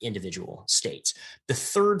individual states. The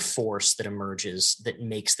third force that emerges that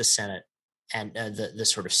makes the Senate and the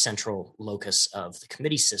sort of central locus of the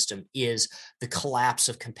committee system is the collapse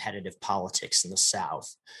of competitive politics in the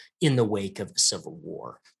South in the wake of the Civil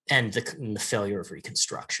War and the failure of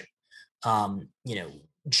Reconstruction.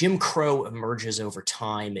 Jim Crow emerges over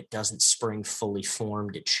time. It doesn't spring fully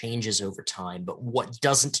formed. It changes over time. But what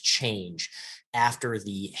doesn't change after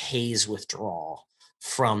the Hayes withdrawal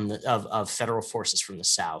of federal forces from the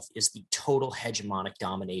South is the total hegemonic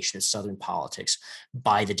domination of Southern politics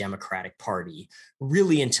by the Democratic Party,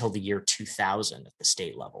 really until the year 2000 at the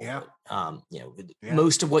state level. Yeah.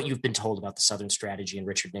 Most of what you've been told about the Southern strategy and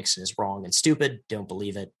Richard Nixon is wrong and stupid. Don't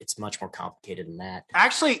believe it. It's much more complicated than that.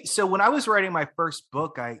 Actually, so when I was writing my first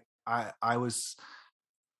book, I was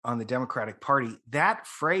on the Democratic Party. That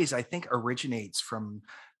phrase, I think, originates from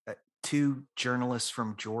two journalists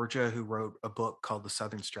from Georgia who wrote a book called The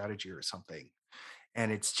Southern Strategy or something.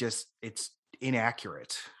 And it's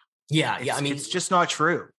inaccurate. Yeah. I mean, it's just not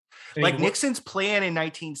true. Nixon's plan in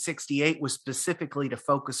 1968 was specifically to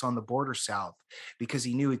focus on the border South because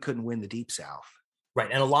he knew he couldn't win the Deep South. Right.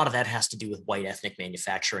 And a lot of that has to do with white ethnic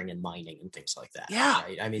manufacturing and mining and things like that. Yeah.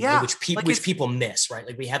 Right? I mean, which people miss, right?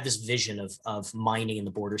 Like we have this vision of mining in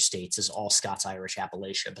the border states as all Scots, Irish,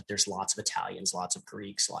 Appalachia, but there's lots of Italians, lots of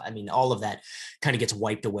Greeks. I mean, all of that kind of gets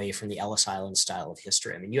wiped away from the Ellis Island style of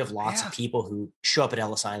history. I mean, you have lots of people who show up at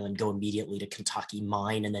Ellis Island, go immediately to Kentucky,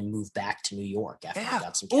 mine, and then move back to New York after they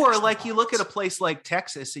got some cash. Or like you look at a place like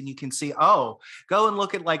Texas and you can see, go and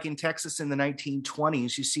look at like in Texas in the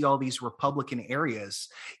 1920s, you see all these Republican areas.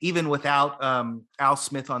 Even without Al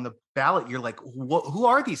Smith on the ballot, you're like, who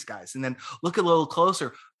are these guys? And then look a little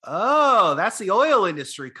closer. Oh, that's the oil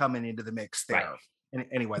industry coming into the mix there. Right. And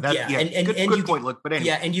anyway, good point, Luke. But anyway.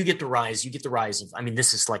 Yeah, and you get the rise of, I mean,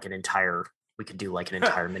 this is like we could do like an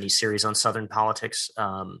entire mini series on Southern politics.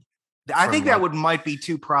 I think that might be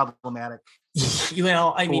too problematic.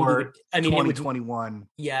 Well, I mean, 2021.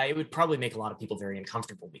 It would probably make a lot of people very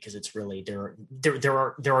uncomfortable because it's really there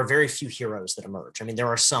are very few heroes that emerge. I mean, there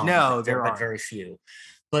are some, but very few.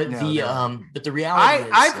 But the reality is,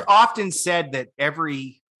 I've often said that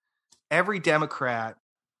every Democrat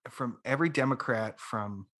from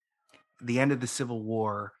the end of the Civil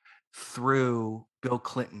War through Bill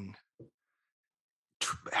Clinton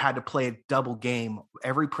had to play a double game.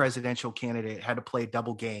 Every presidential candidate had to play a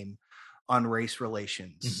double game on race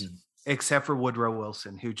relations, except for Woodrow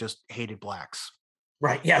Wilson, who just hated blacks.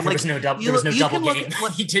 Right. Yeah. There was no double game.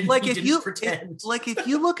 He didn't pretend. If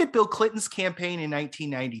you look at Bill Clinton's campaign in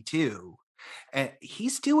 1992,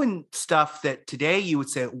 he's doing stuff that today you would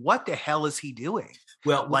say, what the hell is he doing?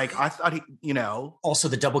 Well, I thought also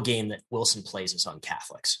the double game that Wilson plays is on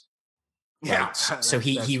Catholics. Yeah. Right? So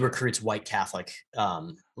he recruits white Catholic.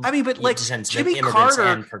 Jimmy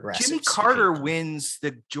Carter wins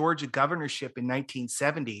the Georgia governorship in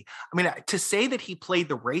 1970. I mean, to say that he played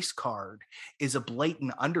the race card is a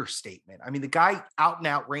blatant understatement. I mean, the guy out and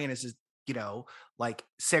out ran as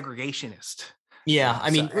segregationist. Yeah, I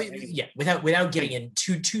mean, without getting in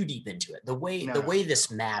too deep into it, the way this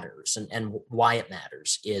matters and why it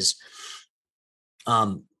matters is,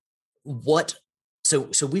 So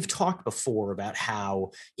we've talked before about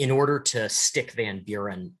how in order to stick Van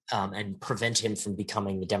Buren and prevent him from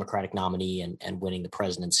becoming the Democratic nominee and winning the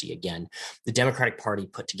presidency again, the Democratic Party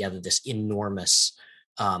put together this enormously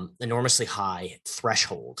high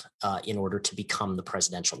threshold in order to become the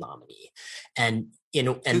presidential nominee. And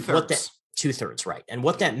two-thirds, right. And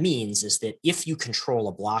what that means is that if you control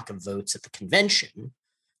a block of votes at the convention,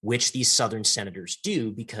 which these Southern senators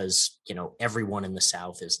do because, everyone in the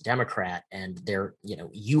South is Democrat and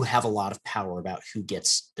you have a lot of power about who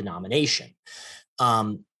gets the nomination.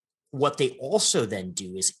 What they also then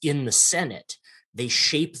do is in the Senate, they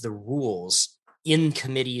shape the rules in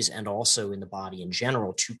committees and also in the body in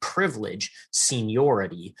general to privilege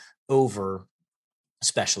seniority over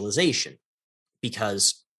specialization.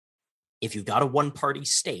 Because if you've got a one-party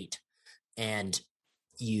state and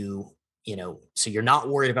so you're not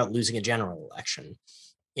worried about losing a general election.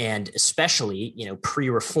 And especially,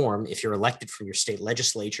 pre-reform, if you're elected from your state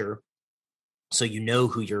legislature, so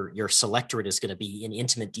who your selectorate is going to be in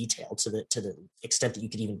intimate detail to the extent that you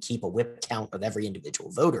could even keep a whip count of every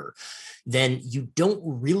individual voter, then you don't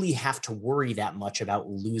really have to worry that much about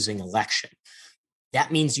losing election. That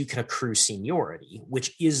means you can accrue seniority,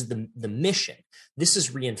 which is the mission. This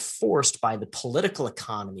is reinforced by the political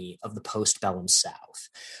economy of the postbellum South,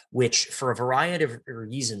 which for a variety of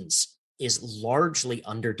reasons is largely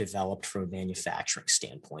underdeveloped from a manufacturing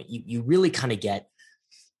standpoint. You really kind of get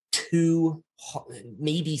two,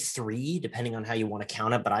 maybe three, depending on how you want to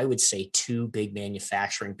count it, but I would say two big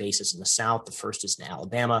manufacturing bases in the South. The first is in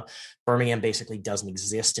Alabama. Birmingham basically doesn't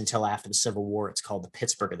exist until after the Civil War. It's called the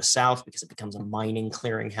Pittsburgh of the South because it becomes a mining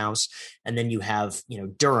clearinghouse. And then you have,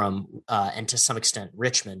 Durham and to some extent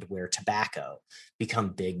Richmond, where tobacco become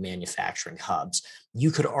big manufacturing hubs.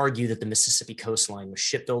 You could argue that the Mississippi coastline with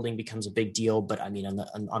shipbuilding becomes a big deal, but I mean,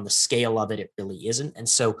 on the scale of it, it really isn't. And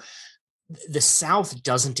so the South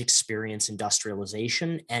doesn't experience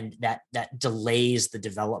industrialization, and that delays the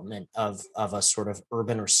development of a sort of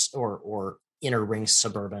urban or inner ring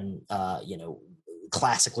suburban,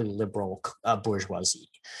 classically liberal bourgeoisie.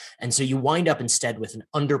 And so you wind up instead with an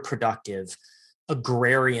underproductive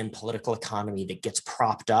agrarian political economy that gets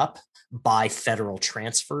propped up by federal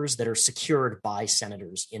transfers that are secured by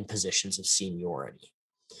senators in positions of seniority.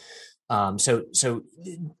 So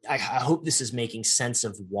I hope this is making sense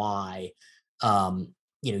of why,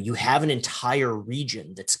 you have an entire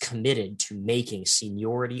region that's committed to making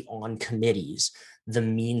seniority on committees the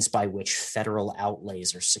means by which federal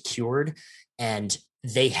outlays are secured. And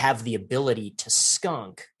they have the ability to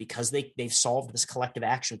skunk, because they've solved this collective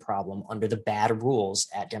action problem under the bad rules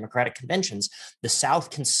at Democratic conventions. The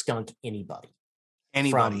South can skunk anybody.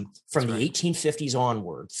 From the 1850s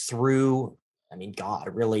onward through,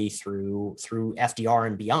 really through FDR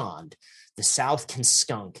and beyond, the South can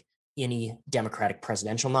skunk any Democratic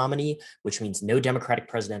presidential nominee, which means no Democratic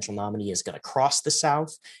presidential nominee is going to cross the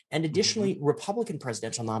South. And additionally, Republican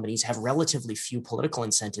presidential nominees have relatively few political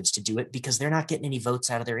incentives to do it, because they're not getting any votes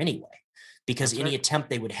out of there anyway. Because any attempt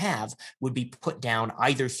they would have would be put down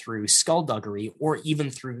either through skullduggery or even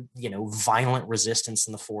through, violent resistance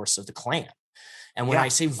in the force of the Klan. And when I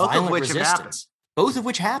say violent resistance, both of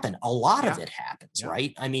which happen, a lot of it happens,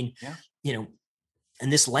 right?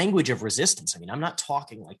 And this language of resistance, I'm not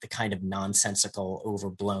talking like the kind of nonsensical,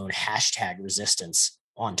 overblown hashtag resistance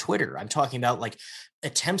on Twitter. I'm talking about like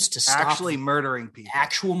attempts to stop actually murdering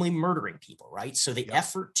people, right? So the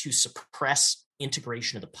effort to suppress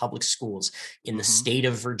integration of the public schools in the state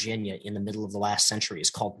of Virginia in the middle of the last century is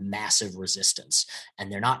called massive resistance.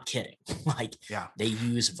 And they're not kidding. They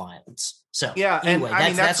use violence. So anyway,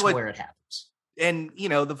 that's where it happens. And,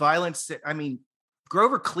 the violence that,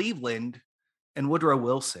 Grover Cleveland and Woodrow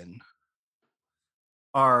Wilson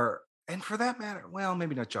are, and for that matter, well,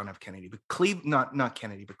 maybe not John F. Kennedy, but not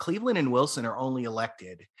Kennedy, but Cleveland and Wilson are only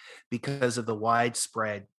elected because of the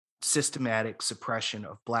widespread systematic suppression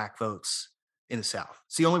of Black votes in the South.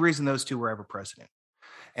 It's the only reason those two were ever president.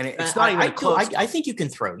 And it's not even close. I think you can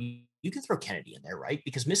throw Kennedy in there, right?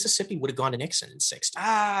 Because Mississippi would have gone to Nixon in 60.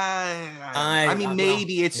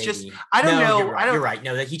 Maybe it's just, I don't know. You're right.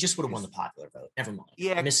 No, that he just would have won the popular vote. Never mind.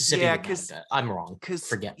 Yeah, Mississippi. Yeah, because I'm wrong.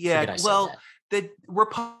 Forget I said that. The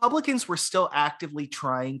Republicans were still actively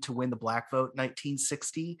trying to win the Black vote in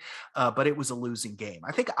 1960, but it was a losing game.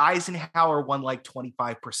 I think Eisenhower won like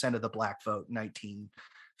 25% of the Black vote in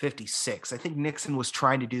 1956. I think Nixon was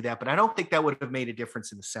trying to do that, but I don't think that would have made a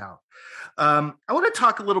difference in the South. I want to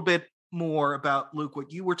talk a little bit more about, Luke, what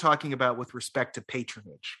you were talking about with respect to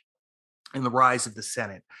patronage and the rise of the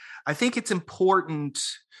Senate. I think it's important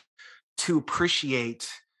to appreciate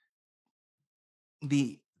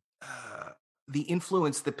the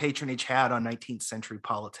influence that patronage had on 19th century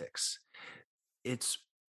politics. It's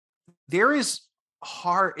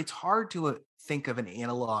hard to think of an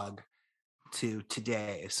analog to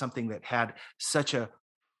today as something that had such a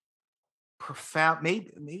profound,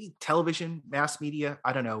 maybe television, mass media,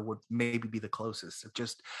 I don't know, would maybe be the closest, of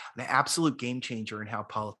just an absolute game changer in how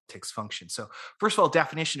politics function. So first of all,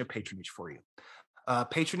 definition of patronage for you.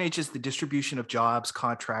 Patronage is the distribution of jobs,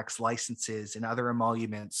 contracts, licenses, and other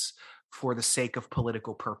emoluments for the sake of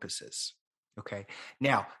political purposes. Okay.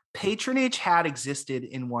 Now, patronage had existed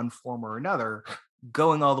in one form or another,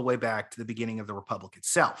 going all the way back to the beginning of the Republic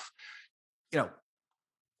itself.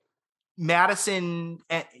 Jefferson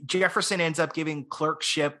ends up giving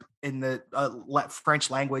clerkship in the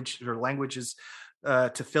French language or languages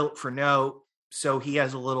to Philip Freneau. So he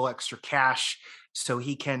has a little extra cash so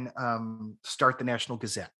he can start the National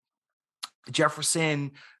Gazette.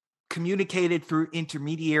 Jefferson communicated through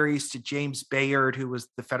intermediaries to James Bayard, who was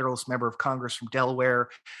the Federalist member of Congress from Delaware,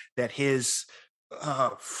 that his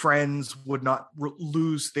friends would not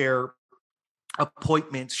lose their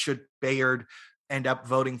appointments should Bayard end up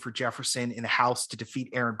voting for Jefferson in the House to defeat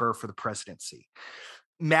Aaron Burr for the presidency.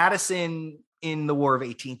 Madison in the War of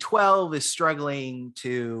 1812 is struggling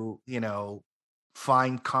to,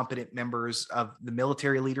 find competent members of the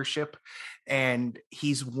military leadership. And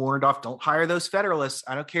he's warned off, don't hire those Federalists.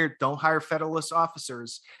 I don't care. Don't hire Federalist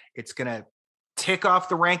officers. It's going to tick off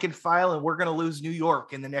the rank and file, and we're going to lose New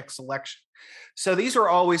York in the next election. So these are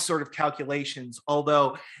always sort of calculations,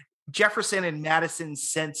 although Jefferson and Madison's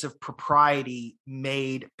sense of propriety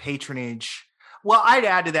made patronage. Well, I'd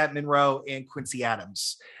add to that Monroe and Quincy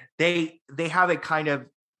Adams. They have a kind of,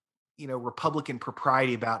 Republican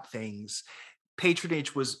propriety about things.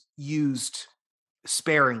 Patronage was used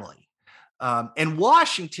sparingly. And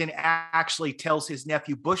Washington actually tells his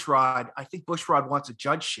nephew Bushrod, I think Bushrod wants a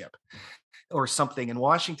judgeship. or something. And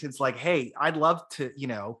Washington's like, hey, I'd love to,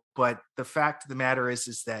 but the fact of the matter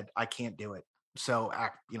is that I can't do it. So,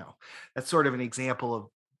 that's sort of an example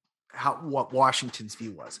of what Washington's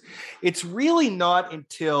view was. It's really not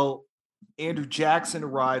until Andrew Jackson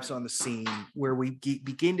arrives on the scene where we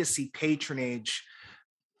begin to see patronage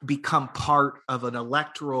become part of an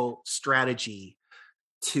electoral strategy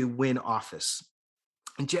to win office.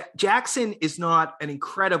 And Jackson is not an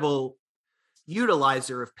incredible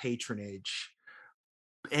utilizer of patronage.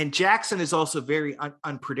 And Jackson is also very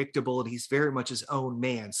unpredictable, and he's very much his own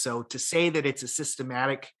man. So to say that it's a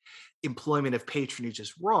systematic employment of patronage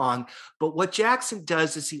is wrong. But what Jackson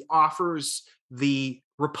does is he offers the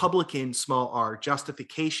Republican small r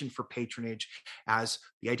justification for patronage as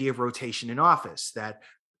the idea of rotation in office, that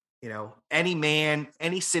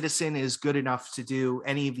any citizen is good enough to do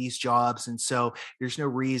any of these jobs. And so there's no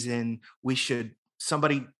reason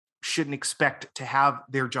somebody shouldn't expect to have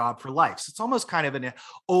their job for life. So it's almost kind of an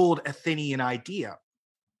old Athenian idea.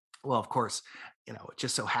 Well, of course, it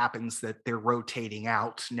just so happens that they're rotating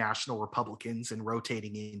out national Republicans and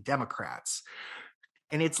rotating in Democrats.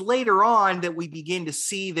 And it's later on that we begin to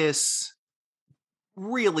see this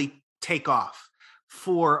really take off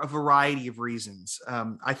for a variety of reasons.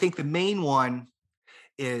 I think the main one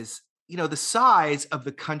is, the size of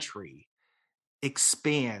the country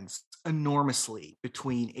expands enormously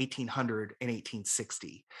between 1800 and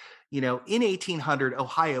 1860. In 1800,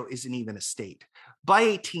 Ohio isn't even a state. By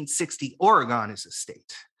 1860, Oregon is a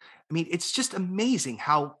state. I mean, it's just amazing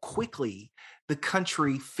how quickly the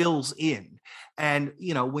country fills in. And,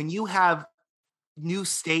 when you have new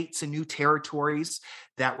states and new territories,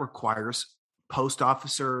 that requires post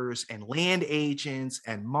officers and land agents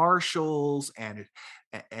and marshals and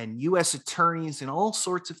U.S. attorneys and all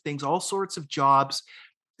sorts of things, all sorts of jobs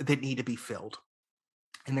that need to be filled.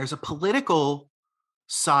 And there's a political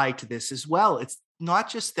side to this as well. It's not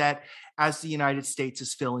just that as the United States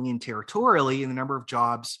is filling in territorially and the number of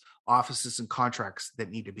jobs, offices, and contracts that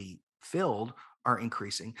need to be filled are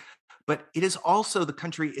increasing, but it is also the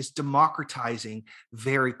country is democratizing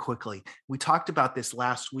very quickly. We talked about this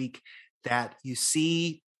last week, that you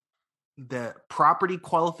see the property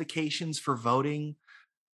qualifications for voting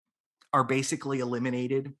are basically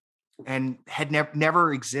eliminated and had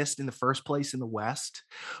never exist in the first place in the West.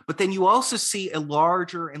 But then you also see a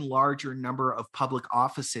larger and larger number of public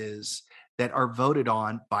offices that are voted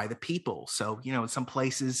on by the people. So, in some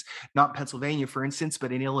places, not Pennsylvania, for instance,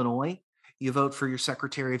 but in Illinois, you vote for your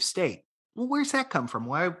Secretary of State. Well, where's that come from?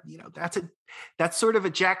 Why, that's sort of a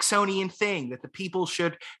Jacksonian thing, that the people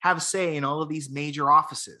should have a say in all of these major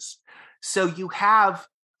offices. So you have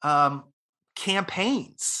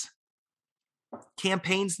campaigns.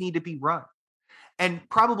 Campaigns need to be run. And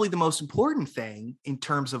probably the most important thing in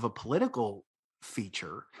terms of a political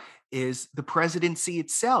feature is the presidency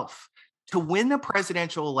itself. To win the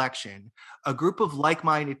presidential election, a group of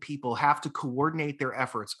like-minded people have to coordinate their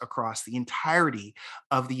efforts across the entirety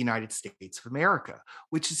of the United States of America,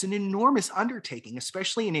 which is an enormous undertaking,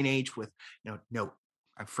 especially in an age with,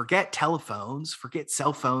 forget telephones, forget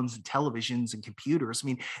cell phones and televisions and computers. I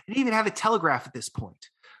mean, they didn't even have a telegraph at this point,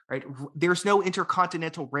 right? There's no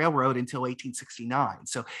intercontinental railroad until 1869.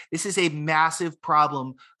 So this is a massive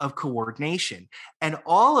problem of coordination. And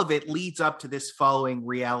all of it leads up to this following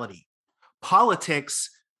reality. Politics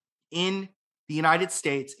in the United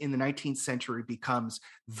States in the 19th century becomes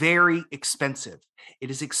very expensive. It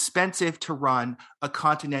is expensive to run a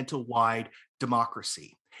continental-wide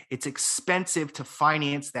democracy. It's expensive to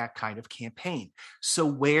finance that kind of campaign. So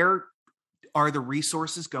where are the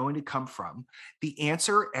resources going to come from? The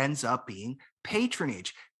answer ends up being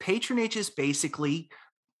patronage. Patronage is basically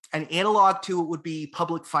an analog to it would be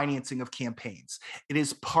public financing of campaigns. It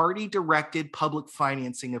is party-directed public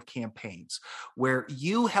financing of campaigns, where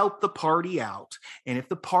you help the party out, and if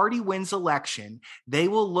the party wins election, they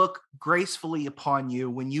will look gracefully upon you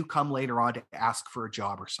when you come later on to ask for a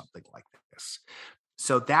job or something like this.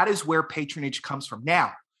 So that is where patronage comes from.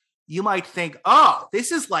 Now, you might think, oh,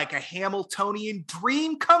 this is like a Hamiltonian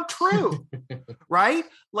dream come true, right?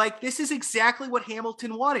 Like, this is exactly what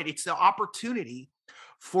Hamilton wanted. It's the opportunity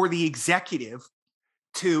for the executive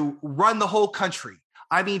to run the whole country.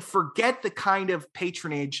 I mean, forget the kind of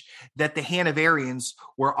patronage that the Hanoverians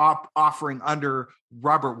were offering under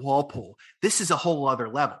Robert Walpole. This is a whole other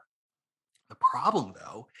level. The problem,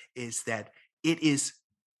 though, is that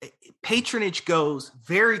patronage goes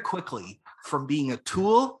very quickly from being a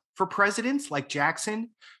tool for presidents like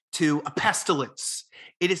Jackson to a pestilence.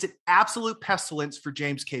 It is an absolute pestilence for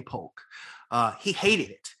James K. Polk. He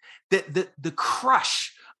hated it. The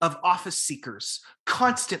crush of office seekers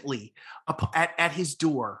constantly at his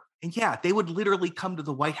door And yeah, they would literally come to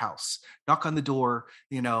the White House, knock on the door,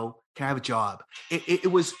 can I have a job?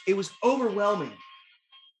 It was overwhelming.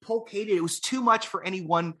 Polk hated it. It was too much for any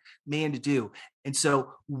one man to do. And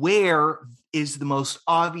so where is the most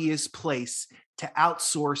obvious place to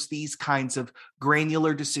outsource these kinds of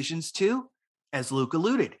granular decisions to? As Luke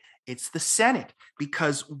alluded, it's the Senate,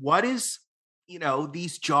 because what is,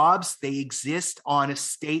 these jobs, they exist on a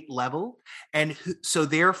state level. And so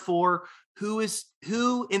therefore, who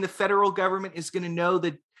in the federal government is going to know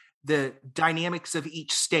the dynamics of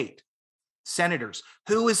each state? Senators.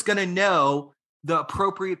 Who is going to know the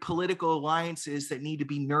appropriate political alliances that need to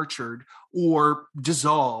be nurtured or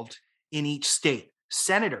dissolved in each state?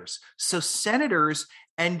 Senators. So senators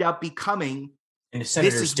end up becoming. And if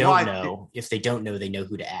senators don't know, if they don't know, they know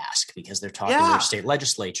who to ask, because they're talking to their state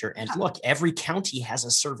legislature. And look, every county has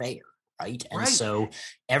a surveyor, right? And so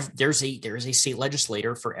there's a state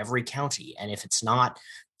legislator for every county. And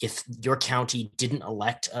if your county didn't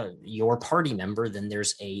elect your party member, then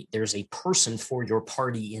there's a person for your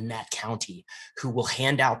party in that county who will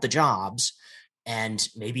hand out the jobs and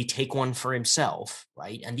maybe take one for himself,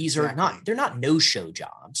 right? And these are they're not no-show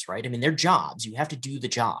jobs, right? I mean, they're jobs. You have to do the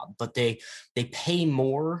job, but they pay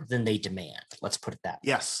more than they demand. Let's put it that way.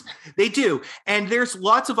 Yes, they do. And there's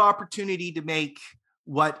lots of opportunity to make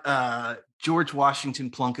what George Washington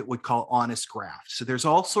Plunkett would call honest graft. So there's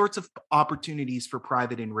all sorts of opportunities for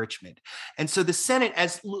private enrichment. And so the Senate,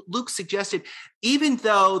 as Luke suggested, even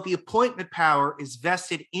though the appointment power is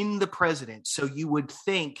vested in the president, so you would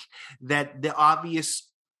think that the obvious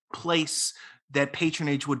place that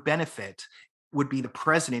patronage would benefit would be the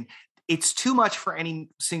president, it's too much for any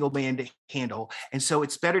single man to handle. And so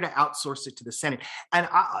it's better to outsource it to the Senate. And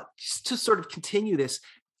just to sort of continue this,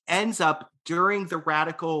 ends up during the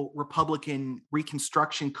radical Republican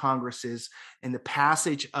Reconstruction Congresses and the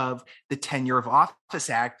passage of the Tenure of Office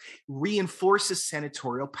Act reinforces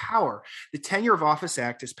senatorial power. The Tenure of Office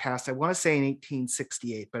Act is passed, I want to say in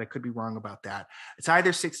 1868, but I could be wrong about that. It's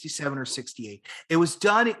either 67 or 68. It was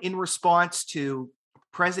done in response to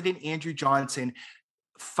President Andrew Johnson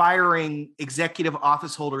firing executive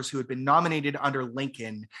office holders who had been nominated under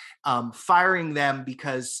Lincoln, firing them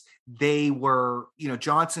because they were,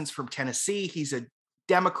 Johnson's from Tennessee. He's a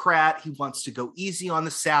Democrat. He wants to go easy on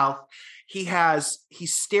the South.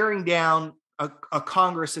 He's staring down a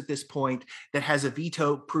Congress at this point that has a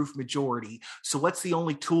veto-proof majority. So what's the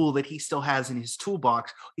only tool that he still has in his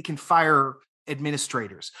toolbox? He can fire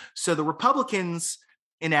administrators. So the Republicans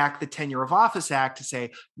enact the Tenure of Office Act to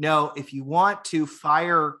say, no, if you want to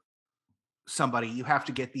fire somebody, you have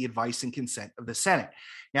to get the advice and consent of the Senate.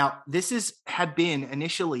 Now, this had been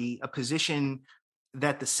initially a position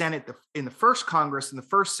that the Senate in the first Congress, in the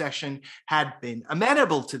first session, had been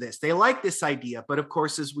amenable to this. They liked this idea. But of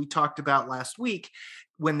course, as we talked about last week,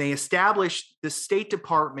 when they established the State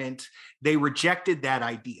Department, they rejected that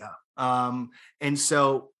idea. And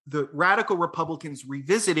so the radical Republicans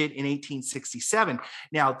revisited in 1867.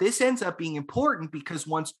 Now, this ends up being important because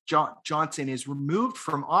once Johnson is removed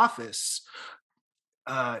from office,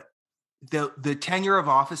 the Tenure of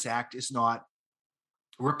Office Act is not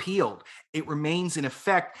repealed. It remains in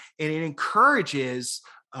effect, and it encourages,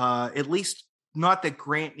 at least not that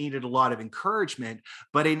Grant needed a lot of encouragement,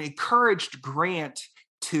 but it encouraged Grant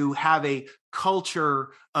to have a culture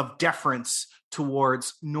of deference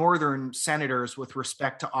towards Northern senators with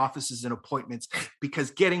respect to offices and appointments,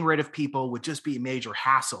 because getting rid of people would just be a major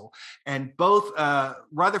hassle. And both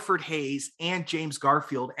Rutherford Hayes and James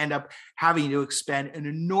Garfield end up having to expend an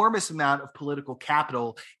enormous amount of political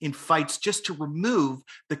capital in fights just to remove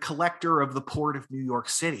the collector of the Port of New York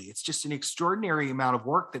City. It's just an extraordinary amount of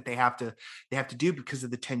work that they have to do because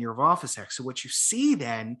of the Tenure of Office Act. So what you see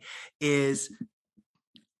then is,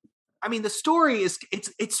 I mean, the story is,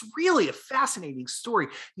 it's really a fascinating story.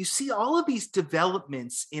 You see all of these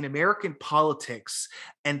developments in American politics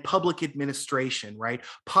and public administration, right?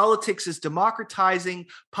 Politics is democratizing.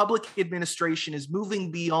 Public administration is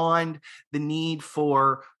moving beyond the need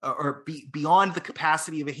for, beyond the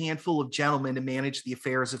capacity of a handful of gentlemen to manage the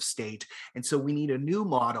affairs of state. And so we need a new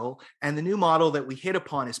model. And the new model that we hit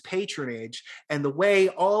upon is patronage. And the way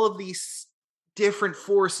all of these different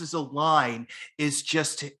forces align is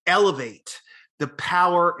just to elevate the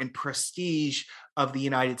power and prestige of the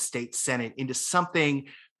United States Senate into something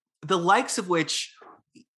the likes of which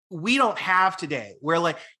we don't have today, where,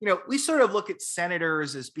 like, we sort of look at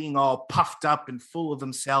senators as being all puffed up and full of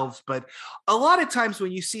themselves. But a lot of times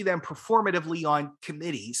when you see them performatively on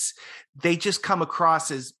committees, they just come across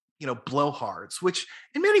as, blowhards, which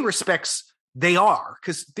in many respects they are,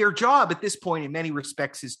 because their job at this point in many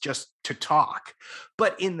respects is just to talk.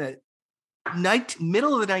 But in the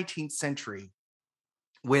middle of the 19th century,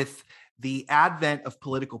 with the advent of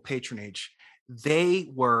political patronage,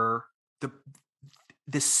 the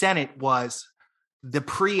Senate was the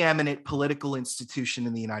preeminent political institution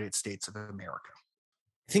in the United States of America.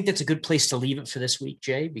 I think that's a good place to leave it for this week,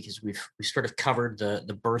 Jay, because we've sort of covered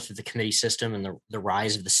the birth of the committee system and the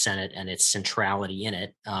rise of the Senate and its centrality in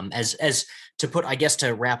it. As to put, I guess,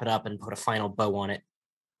 to wrap it up and put a final bow on it,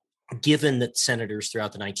 given that senators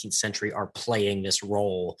throughout the 19th century are playing this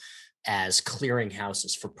role as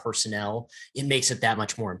clearinghouses for personnel, it makes it that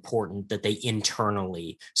much more important that they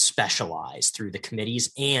internally specialize through the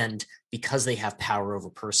committees. And because they have power over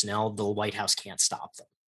personnel, the White House can't stop them.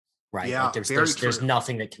 Right. Yeah, like there's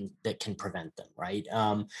nothing that can prevent them. Right.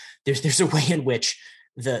 There's a way in which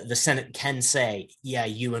the Senate can say, yeah,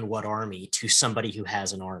 you and what army, to somebody who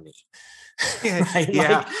has an army. Right.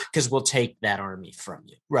 Yeah. Because we'll take that army from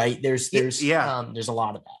you. Right. There's a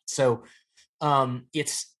lot of that. So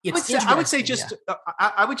it's I would say just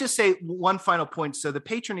I would just say one final point. So the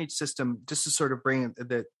patronage system, just to sort of bring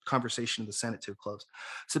the conversation of the Senate to a close.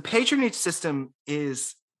 So the patronage system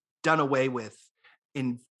is done away with,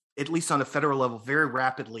 in at least on a federal level, very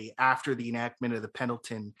rapidly after the enactment of the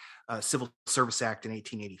Pendleton Civil Service Act in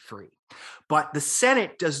 1883. But the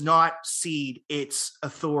Senate does not cede its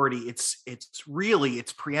authority, its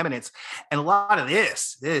preeminence. And a lot of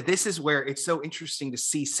this is where it's so interesting to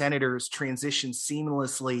see senators transition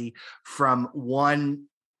seamlessly from one,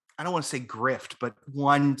 I don't want to say grift, but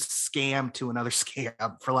one scam to another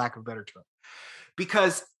scam, for lack of a better term.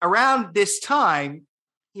 Because around this time,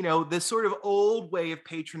 the sort of old way of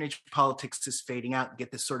patronage politics is fading out, and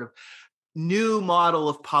get this sort of new model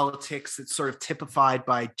of politics that's sort of typified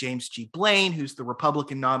by James G. Blaine, who's the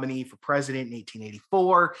Republican nominee for president in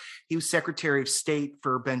 1884. He was Secretary of State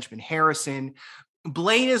for Benjamin Harrison.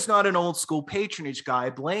 Blaine is not an old school patronage guy.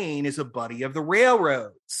 Blaine is a buddy of the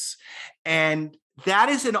railroads. And that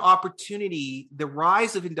is an opportunity. The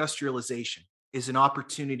rise of industrialization is an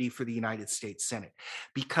opportunity for the United States Senate,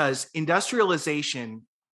 because industrialization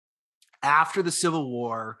after the Civil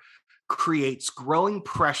War creates growing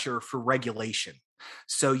pressure for regulation.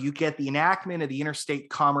 So you get the enactment of the Interstate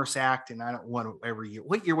Commerce Act, and I don't want to every year.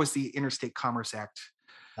 What year was the Interstate Commerce Act?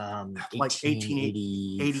 Like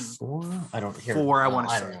 1884. I don't hear. I want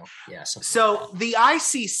to say. Yeah. So the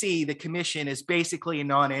ICC, the commission, is basically a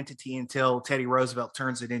non-entity until Teddy Roosevelt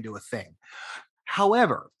turns it into a thing.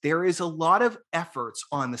 However, there is a lot of efforts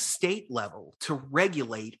on the state level to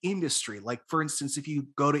regulate industry. Like, for instance, if you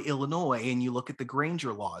go to Illinois and you look at the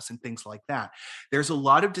Granger laws and things like that, there's a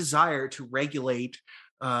lot of desire to regulate,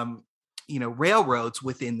 railroads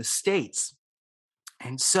within the states.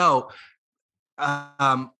 And so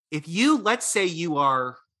if let's say you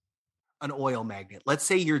are an oil magnate, let's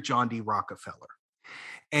say you're John D. Rockefeller,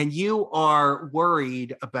 and you are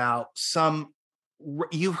worried about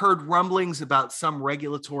you've heard rumblings about some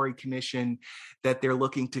regulatory commission that they're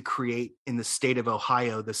looking to create in the state of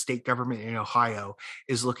Ohio. The state government in Ohio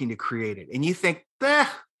is looking to create it. And you think,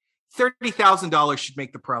 $30,000 should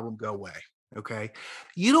make the problem go away. Okay.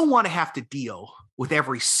 You don't want to have to deal with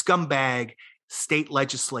every scumbag state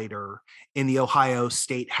legislator in the Ohio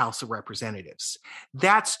State House of Representatives.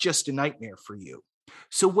 That's just a nightmare for you.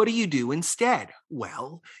 So what do you do instead?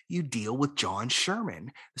 Well, you deal with John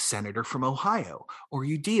Sherman, the senator from Ohio, or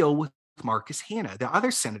you deal with Marcus Hanna, the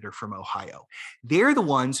other senator from Ohio. They're the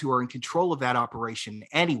ones who are in control of that operation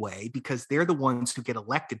anyway, because they're the ones who get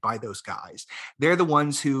elected by those guys. They're the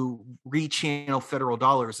ones who rechannel federal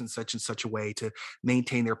dollars in such and such a way to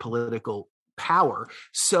maintain their political power.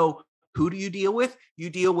 So who do you deal with? You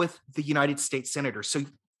deal with the United States Senator. So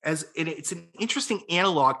it's an interesting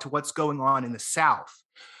analog to what's going on in the South,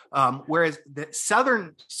 whereas the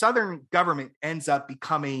Southern government ends up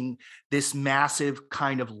becoming this massive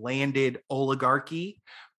kind of landed oligarchy,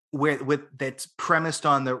 that's premised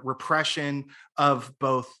on the repression of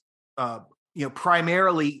both,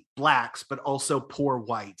 primarily blacks, but also poor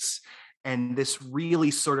whites, and this really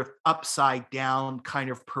sort of upside down kind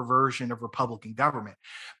of perversion of Republican government.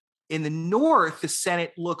 In the North, the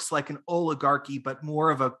Senate looks like an oligarchy, but more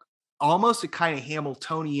of almost a kind of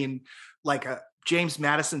Hamiltonian, like a James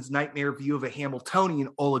Madison's nightmare view of a Hamiltonian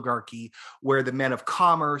oligarchy, where the men of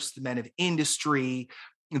commerce, the men of industry,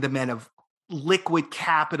 the men of liquid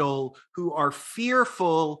capital, who are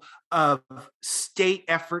fearful of state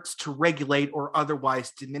efforts to regulate or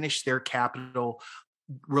otherwise diminish their capital,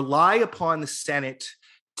 rely upon the Senate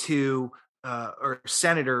or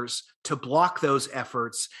senators to block those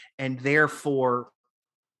efforts, and therefore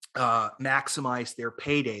maximize their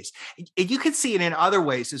paydays. And you can see it in other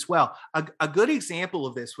ways as well. A good example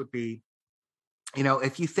of this would be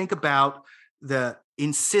if you think about the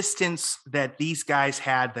insistence that these guys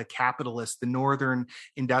had, the capitalists, the northern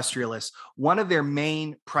industrialists, one of their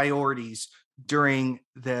main priorities during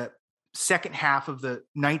the second half of the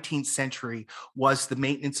 19th century was the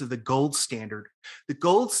maintenance of the gold standard. The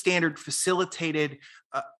gold standard facilitated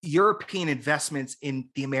European investments in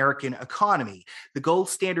the American economy. The gold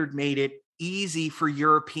standard made it easy for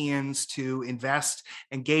Europeans to invest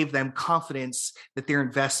and gave them confidence that their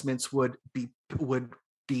investments would be,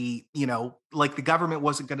 like the government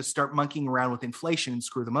wasn't going to start monkeying around with inflation and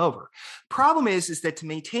screw them over. Problem is that to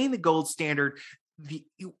maintain the gold standard,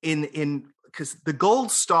 because the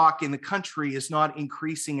gold stock in the country is not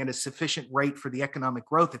increasing at a sufficient rate for the economic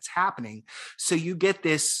growth that's happening. So you get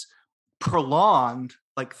this prolonged,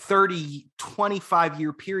 like 30,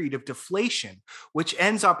 25-year period of deflation, which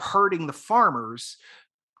ends up hurting the farmers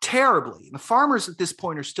terribly. The farmers at this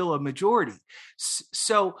point are still a majority.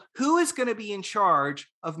 So who is going to be in charge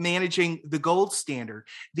of managing the gold standard?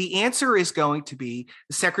 The answer is going to be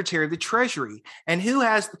the Secretary of the Treasury. And who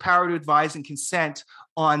has the power to advise and consent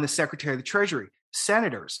on the Secretary of the Treasury?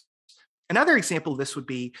 Senators. Another example of this would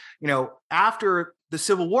be, after the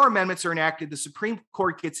Civil War amendments are enacted, the Supreme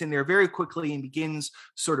Court gets in there very quickly and begins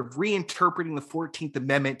sort of reinterpreting the 14th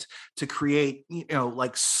Amendment to create,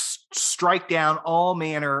 strike down all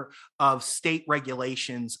manner of state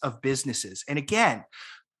regulations of businesses. And again,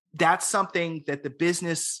 that's something that the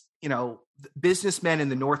businessmen in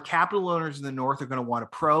the North, capital owners in the North, are going to want a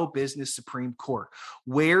pro-business Supreme Court.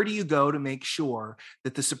 Where do you go to make sure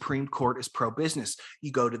that the Supreme Court is pro-business?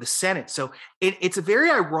 You go to the Senate. So it's a very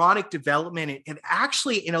ironic development. And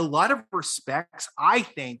actually, in a lot of respects, I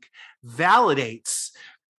think validates,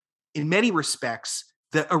 in many respects,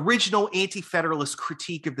 the original anti-federalist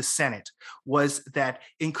critique of the Senate was that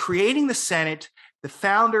in creating the Senate, the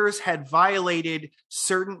founders had violated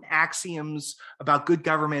certain axioms about good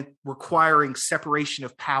government requiring separation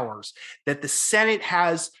of powers, that the Senate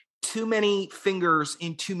has too many fingers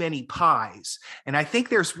in too many pies. And I think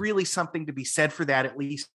there's really something to be said for that, at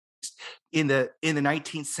least in the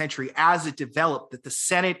 19th century, as it developed, that the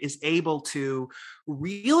Senate is able to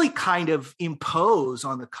really kind of impose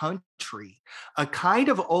on the country a kind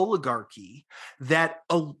of oligarchy that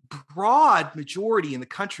a broad majority in the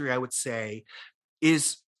country, I would say,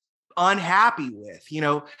 is unhappy with.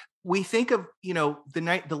 We think of, the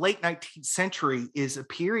late 19th century is a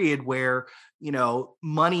period where,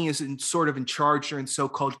 money is in charge during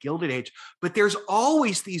so-called Gilded Age, but there's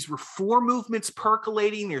always these reform movements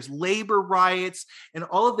percolating. There's labor riots, and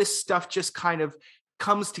all of this stuff just kind of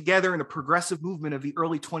comes together in a progressive movement of the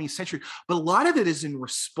early 20th century. But a lot of it is in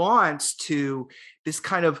response to this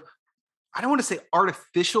kind of, I don't want to say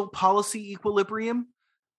artificial policy equilibrium,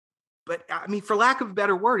 but I mean, for lack of a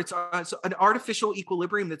better word, it's an artificial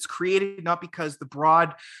equilibrium that's created not because the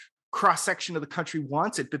broad cross-section of the country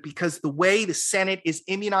wants it, but because the way the Senate is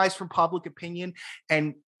immunized from public opinion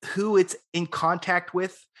and who it's in contact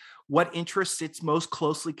with, what interests it's most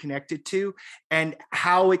closely connected to, and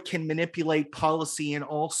how it can manipulate policy in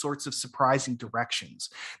all sorts of surprising directions.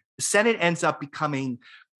 The Senate ends up becoming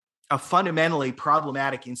a fundamentally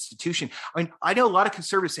problematic institution. I mean, I know a lot of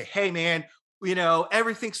conservatives say, hey, man,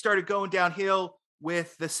 everything started going downhill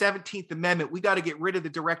with the 17th Amendment. We got to get rid of the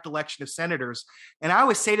direct election of senators. And I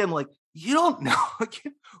always say to them, like, you don't know,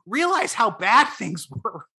 realize how bad things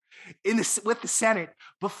were with the Senate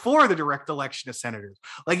before the direct election of senators.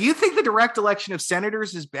 Like, you think the direct election of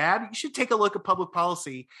senators is bad? You should take a look at public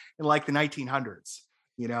policy in like the 1900s.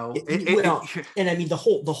 And I mean, the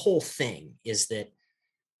whole thing is that,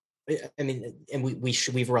 I mean, and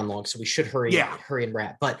we've run long, so we should hurry and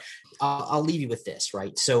wrap. But I'll leave you with this,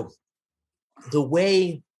 right? So the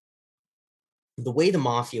way the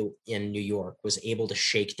mafia in New York was able to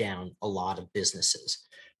shake down a lot of businesses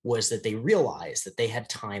was that they realized that they had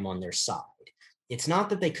time on their side. It's not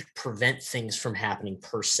that they could prevent things from happening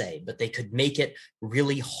per se, but they could make it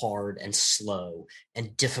really hard and slow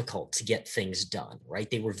and difficult to get things done, right?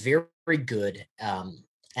 They were very, very good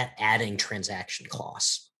at adding transaction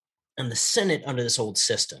costs. And the Senate under this old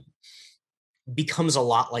system becomes a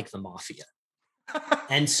lot like the mafia.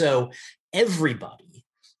 And so everybody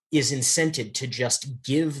is incented to just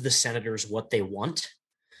give the senators what they want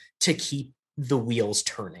to keep the wheels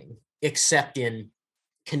turning, except in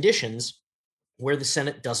conditions where the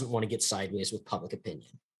Senate doesn't want to get sideways with public opinion.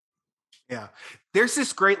 Yeah. There's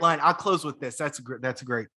this great line. I'll close with this. That's a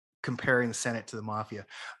great comparing the Senate to the mafia.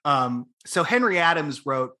 So Henry Adams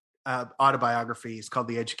wrote autobiography. It's called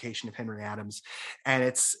The Education of Henry Adams, and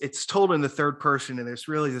it's told in the third person. And there's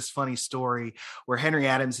really this funny story where Henry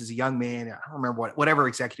Adams is a young man. I don't remember whatever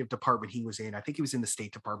executive department he was in. I think he was in the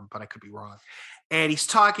State Department, but I could be wrong. And he's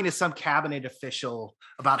talking to some cabinet official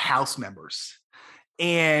about House members,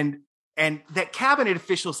 and that cabinet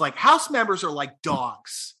official's like, House members are like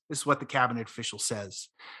dogs. This is what the cabinet official says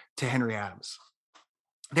to Henry Adams.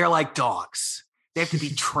 They're like dogs. They have to be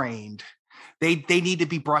trained. They need to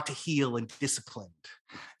be brought to heel and disciplined.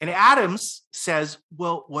 And Adams says,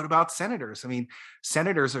 well, what about senators? I mean,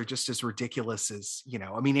 senators are just as ridiculous as,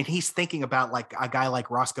 and he's thinking about like a guy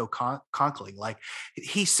like Roscoe Conkling. Like,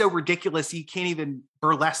 he's so ridiculous, you can't even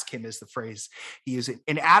burlesque him, is the phrase he uses.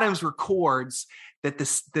 And Adams records that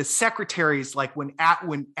the secretaries, like when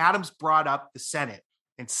Adams brought up the Senate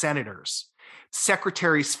and senators,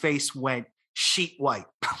 secretary's face went sheet white.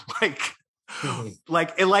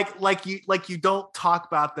 like you don't talk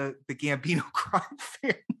about the Gambino crime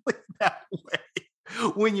family that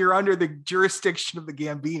way when you're under the jurisdiction of the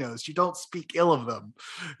Gambinos. You don't speak ill of them.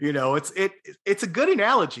 It's a good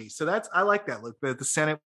analogy. So I like that. Look, the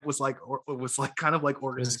Senate was kind of like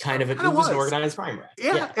organized. It was an organized crime ring.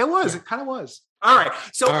 Yeah, it was. Yeah. It kind of was. All right.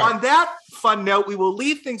 So on that fun note, we will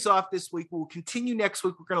leave things off this week. We'll continue next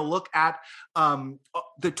week. We're going to look at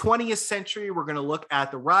the 20th century. We're going to look at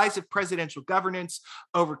the rise of presidential governance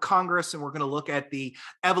over Congress, and we're going to look at the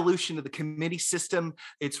evolution of the committee system.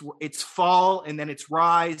 It's fall, and then it's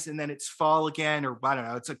rise, and then it's fall again, or I don't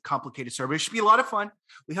know. It's a complicated story, but it should be a lot of fun.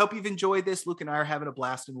 We hope you've enjoyed this. Luke and I are having a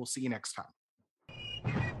blast, and we'll see you next time.